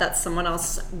really glad that someone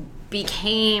else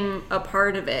became a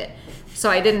part of it, so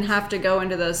I didn't have to go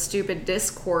into those stupid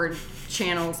Discord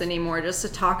channels anymore just to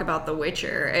talk about The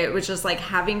Witcher. It was just like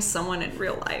having someone in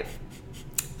real life,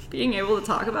 being able to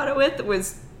talk about it with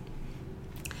was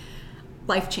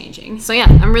life changing. So yeah,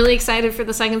 I'm really excited for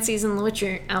the second season of The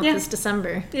Witcher out Yeah. this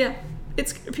December. Yeah,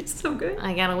 it's gonna be so good.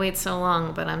 I gotta wait so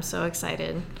long, but I'm so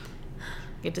excited.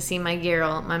 Get to see my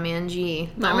Geralt, my man G.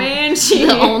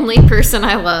 The only person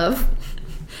I love.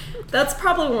 That's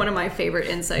probably one of my favorite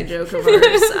inside joke of ours.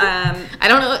 I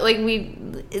don't know, like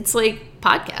it's like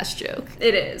podcast joke.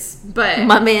 It is, but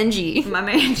My man G. my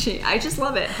man G. I just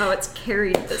love it how it's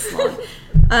carried this long.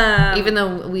 Even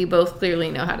though we both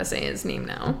clearly know how to say his name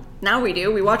now. Now we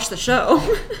do. We watch the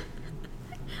show.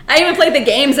 I even played the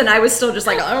games, and I was still just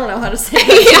like, I don't know how to say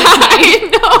it. Yeah, I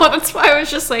know. That's why I was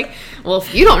just like, well,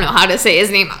 if you don't know how to say his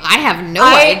name, I have no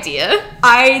idea.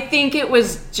 I think it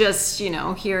was just,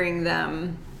 hearing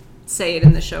them say it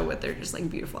in the show with their just like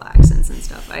beautiful accents and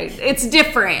stuff. It's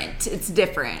different. It's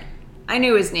different. I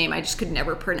knew his name. I just could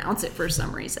never pronounce it for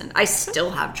some reason. I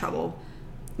still have trouble.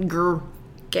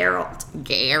 Geralt.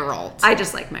 I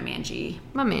just like my man G.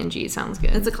 My man G sounds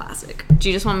good. It's a classic. Do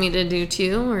you just want me to do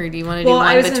 2, or do you want to do Well, one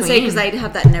I was between? going to say, because I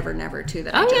have that Never Never too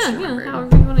that I just remembered.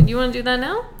 However you want to do that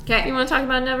now? Okay. You want to talk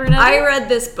about Never Never? I read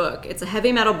this book. It's a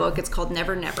heavy metal book. It's called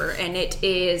Never Never, and it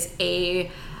is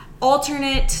a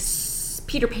alternate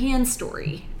Peter Pan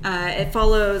story. It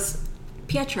follows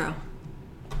Pietro.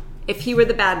 If he were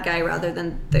the bad guy rather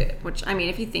than which, I mean,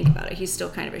 if you think about it, he's still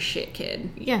kind of a shit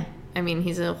kid. Yeah. I mean,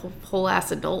 he's a whole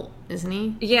ass adult, isn't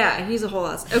he? Yeah, he's a whole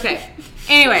ass. Okay.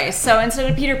 Anyway, so instead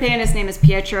of Peter Pan, his name is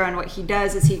Pietro, and what he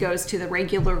does is he goes to the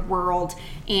regular world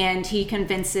and he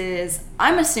convinces,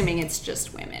 I'm assuming it's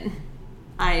just women.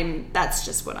 That's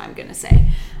just what I'm gonna say.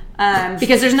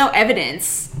 Because there's no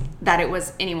evidence that it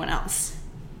was anyone else.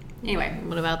 Anyway.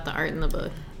 What about the art in the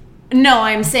book? No,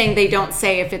 I'm saying they don't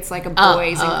say if it's like a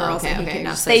boys and girls that he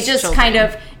kidnaps. They just kind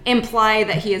of imply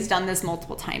that he has done this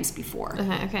multiple times before.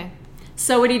 Okay.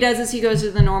 So what he does is he goes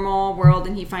to the normal world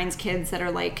and he finds kids that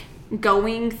are like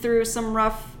going through some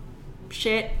rough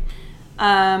shit.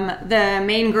 The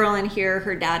main girl in here,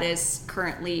 her dad is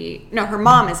her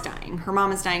mom is dying. Her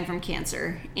mom is dying from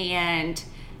cancer, and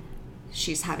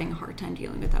she's having a hard time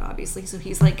dealing with that, obviously. So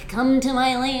he's like, come to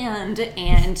my land,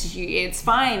 and it's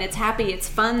fine, it's happy, it's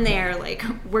fun there. Like,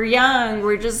 we're young,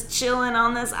 we're just chilling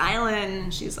on this island.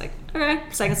 And she's like, okay,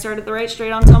 second start at the right,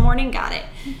 straight on till morning, got it.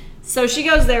 So she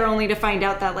goes there only to find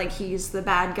out that, like, he's the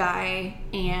bad guy,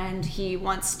 and he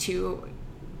wants to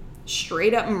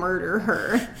straight up murder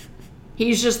her.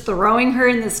 He's just throwing her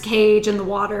in this cage in the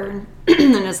water,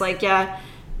 and is like, yeah,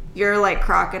 you're like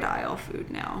crocodile food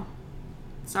now.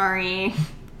 Sorry,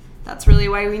 that's really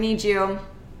why we need you.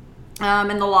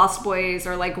 And the Lost Boys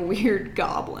are like weird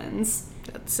goblins.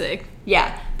 That's sick.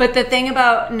 Yeah, but the thing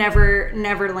about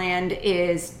Neverland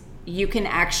is you can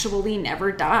actually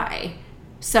never die.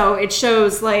 So it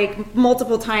shows like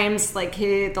multiple times, like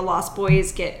the Lost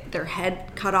Boys get their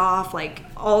head cut off. Like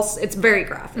it's very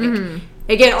graphic. Mm-hmm.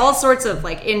 They get all sorts of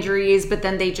like injuries, but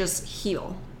then they just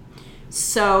heal.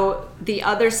 So the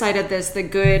other side of this, the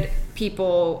good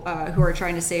people who are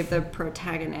trying to save the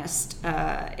protagonist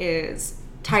is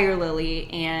Tiger Lily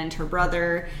and her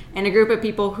brother and a group of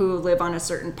people who live on a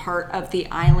certain part of the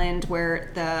island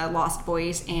where the Lost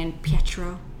Boys and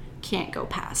Pietro can't go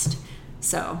past.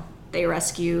 So they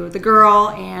rescue the girl,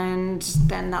 and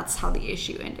then that's how the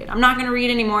issue ended. I'm not going to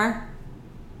read anymore.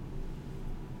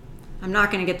 I'm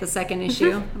not going to get the second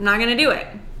issue. I'm not going to do it.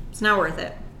 It's not worth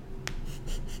it.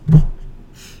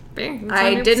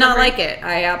 I did not like it.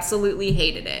 I absolutely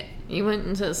hated it. You went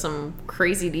into some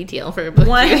crazy detail for a book.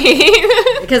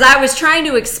 Because I was trying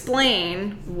to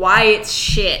explain why it's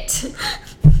shit.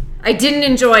 I didn't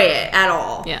enjoy it at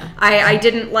all. Yeah. I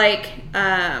didn't like,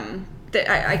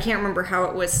 I can't remember how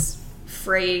it was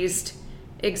phrased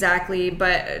exactly,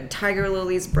 but Tiger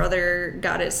Lily's brother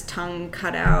got his tongue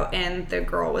cut out, and the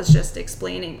girl was just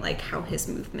explaining like how his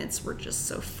movements were just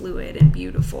so fluid and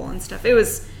beautiful and stuff. It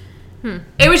was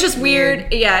just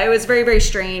weird. Yeah, it was very, very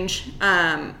strange.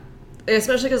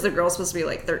 Especially because the girl's supposed to be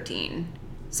like 13.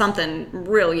 Something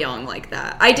real young like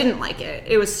that. I didn't like it.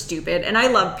 It was stupid. And I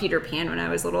loved Peter Pan when I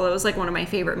was little. It was like one of my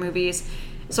favorite movies.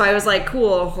 So I was like,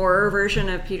 cool, a horror version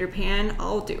of Peter Pan.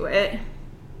 I'll do it.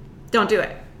 Don't do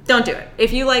it. Don't do it.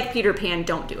 If you like Peter Pan,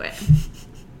 don't do it.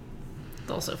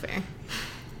 It's also fair.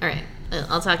 All right.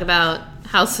 I'll talk about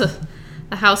the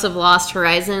House of Lost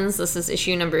Horizons. This is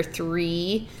issue number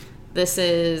 3. This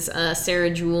is a Sarah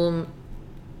Jewell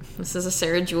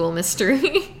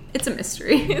mystery. It's a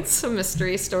mystery. It's a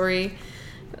mystery story.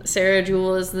 Sarah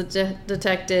Jewell is the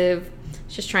detective.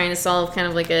 She's trying to solve kind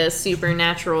of like a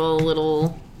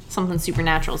supernatural something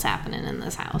supernatural's happening in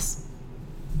this house.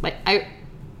 But I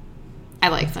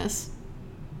like this.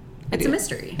 It's a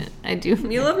mystery. I do.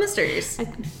 You love mysteries. I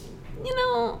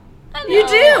know. You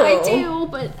do. I do,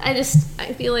 but I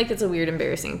feel like it's a weird,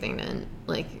 embarrassing thing to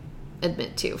like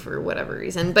admit to for whatever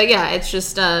reason. But yeah, it's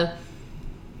just like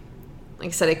I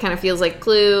said, it kind of feels like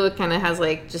Clue. It kind of has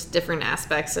like just different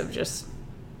aspects of just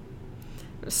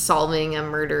solving a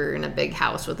murder in a big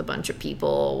house with a bunch of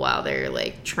people while they're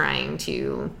like trying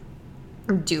to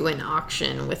do an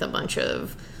auction with a bunch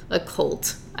of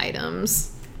occult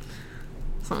items.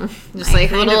 So just like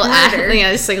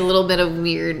just like a little bit of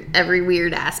every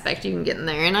weird aspect you can get in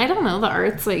there. And I don't know, the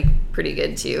art's like pretty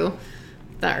good too.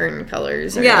 The art and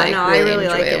colors are I really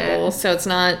enjoyable. like it. So it's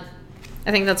not,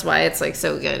 I think that's why it's like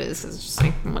so good, is it's just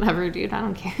like, whatever, dude, I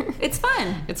don't care. It's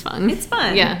fun. It's fun. It's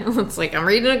fun. Yeah. It's like, I'm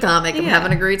reading a comic. I'm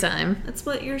having a great time. That's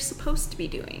what you're supposed to be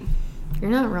doing.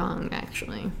 You're not wrong,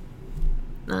 actually.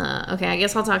 Okay, I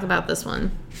guess I'll talk about this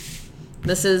one.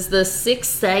 This is the 6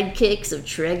 sidekicks of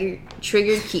Traeger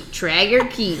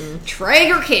Keaton. 6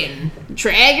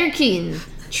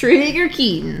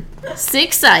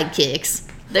 sidekicks.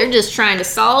 They're just trying to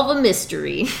solve a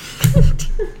mystery.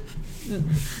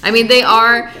 I mean, they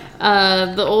are,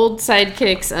 the old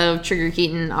sidekicks of Trigger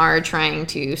Keaton are trying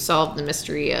to solve the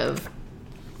mystery of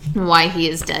why he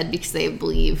is dead, because they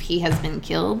believe he has been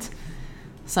killed.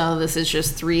 So this is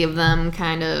just 3 of them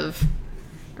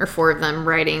or 4 of them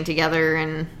writing together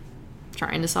and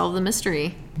trying to solve the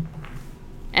mystery.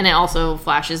 And it also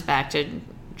flashes back to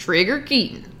Trigger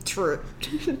Keaton.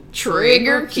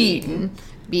 Trigger Keaton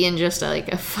being just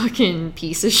like a fucking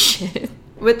piece of shit.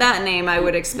 With that name, I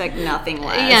would expect nothing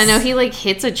less. Yeah, no, he like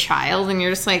hits a child, and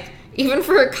you're just like, even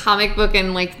for a comic book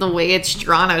and like the way it's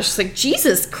drawn, I was just like,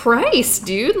 Jesus Christ,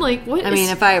 dude! Like, what? I mean,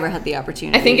 if I ever had the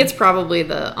opportunity, I think it's probably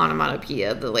the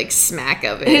onomatopoeia, the like smack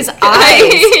of it. His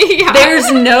eyes. Yeah.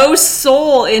 There's no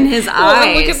soul in his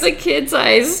eyes. Look at the kid's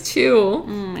eyes too. Oh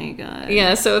my god.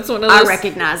 Yeah, so it's one of those. I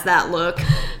recognize that look.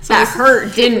 That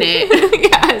hurt, didn't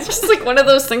it? Yeah, it's just like one of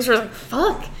those things where it's like,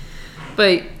 fuck.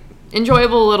 But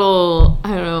enjoyable little,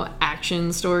 I don't know,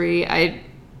 action story.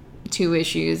 2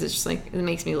 issues. It's just like, it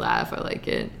makes me laugh. I like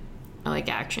it. I like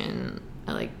action.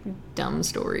 I like dumb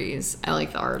stories. I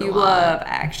like the art a lot. You love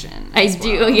action. I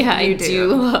do. Well. Yeah, You I do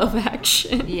love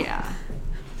action. Yeah.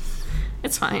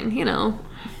 It's fine, you know.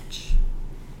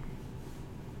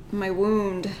 My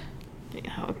wound.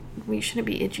 Yeah, we shouldn't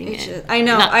be itching it. I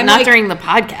know. Not, I'm not like, during the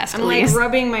podcast, I'm please. like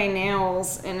rubbing my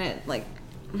nails, and it like,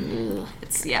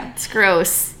 it's It's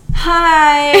gross.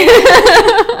 Hi.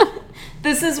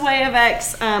 This is Way of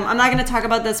X. I'm not going to talk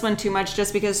about this one too much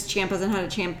just because Champ hasn't had a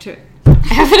chance to...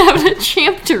 I haven't had a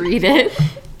chance to read it.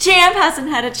 Champ hasn't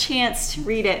had a chance to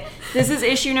read it. This is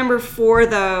issue number 4,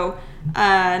 though.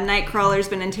 Nightcrawler's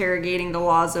been interrogating the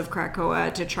laws of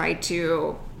Krakoa to try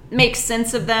to make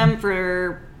sense of them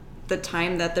for the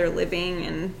time that they're living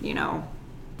and, you know,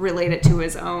 relate it to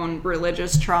his own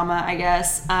religious trauma, I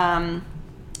guess.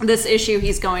 This issue,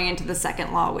 he's going into the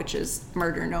second law, which is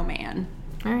murder no man.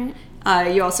 All right.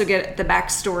 You also get the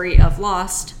backstory of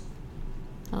Lost.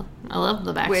 Oh, I love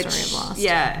the backstory of Lost.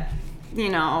 Yeah, you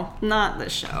know, not the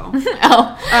show.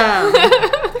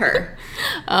 Oh. Her.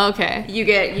 Okay. You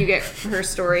get her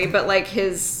story, but like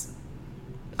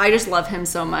I just love him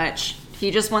so much.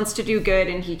 He just wants to do good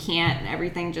and he can't, and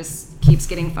everything just keeps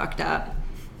getting fucked up.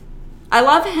 I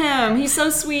love him. He's so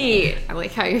sweet. I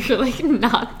like how you're like,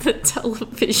 not the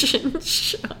television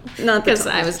show. Not because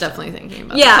I was definitely thinking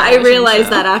about. Yeah, the I television realized show.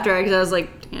 that after, because I was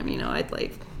like, damn, you know, I'd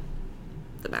like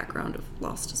the background of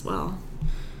Lost as well.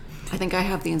 I think I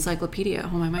have the encyclopedia at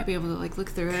home. I might be able to like look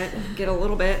through it and get a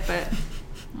little bit, but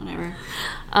whatever.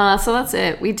 So that's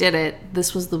it. We did it.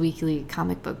 This was the weekly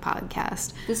comic book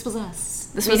podcast. This was us.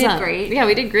 We did us. great. Yeah,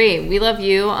 we did great. We love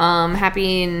you.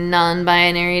 Happy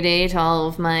non-binary day to all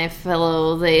of my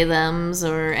fellow they thems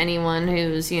or anyone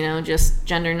who's, you know, just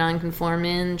gender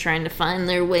non-conforming, trying to find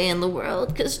their way in the world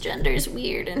because gender's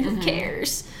weird and who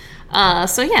cares.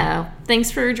 So yeah,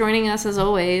 thanks for joining us as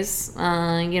always.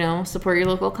 You know, support your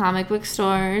local comic book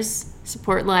stores,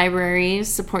 support libraries,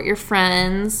 support your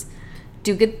friends,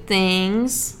 do good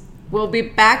things. We'll be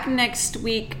back next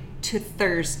week to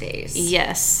Thursdays.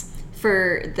 Yes.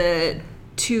 For the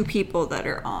 2 people that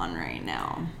are on right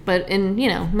now. But, and you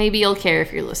know, maybe you'll care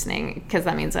if you're listening because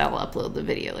that means I'll upload the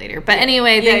video later. But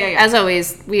anyway, as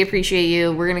always, we appreciate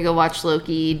you. We're going to go watch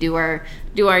Loki, do our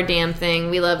damn thing.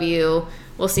 We love you.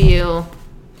 We'll see you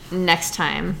next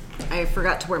time. I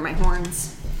forgot to wear my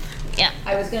horns. Yeah.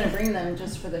 I was going to bring them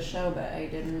just for the show, but I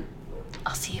didn't.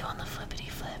 I'll see you on the flippity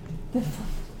flip.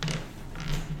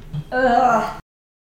 Ugh.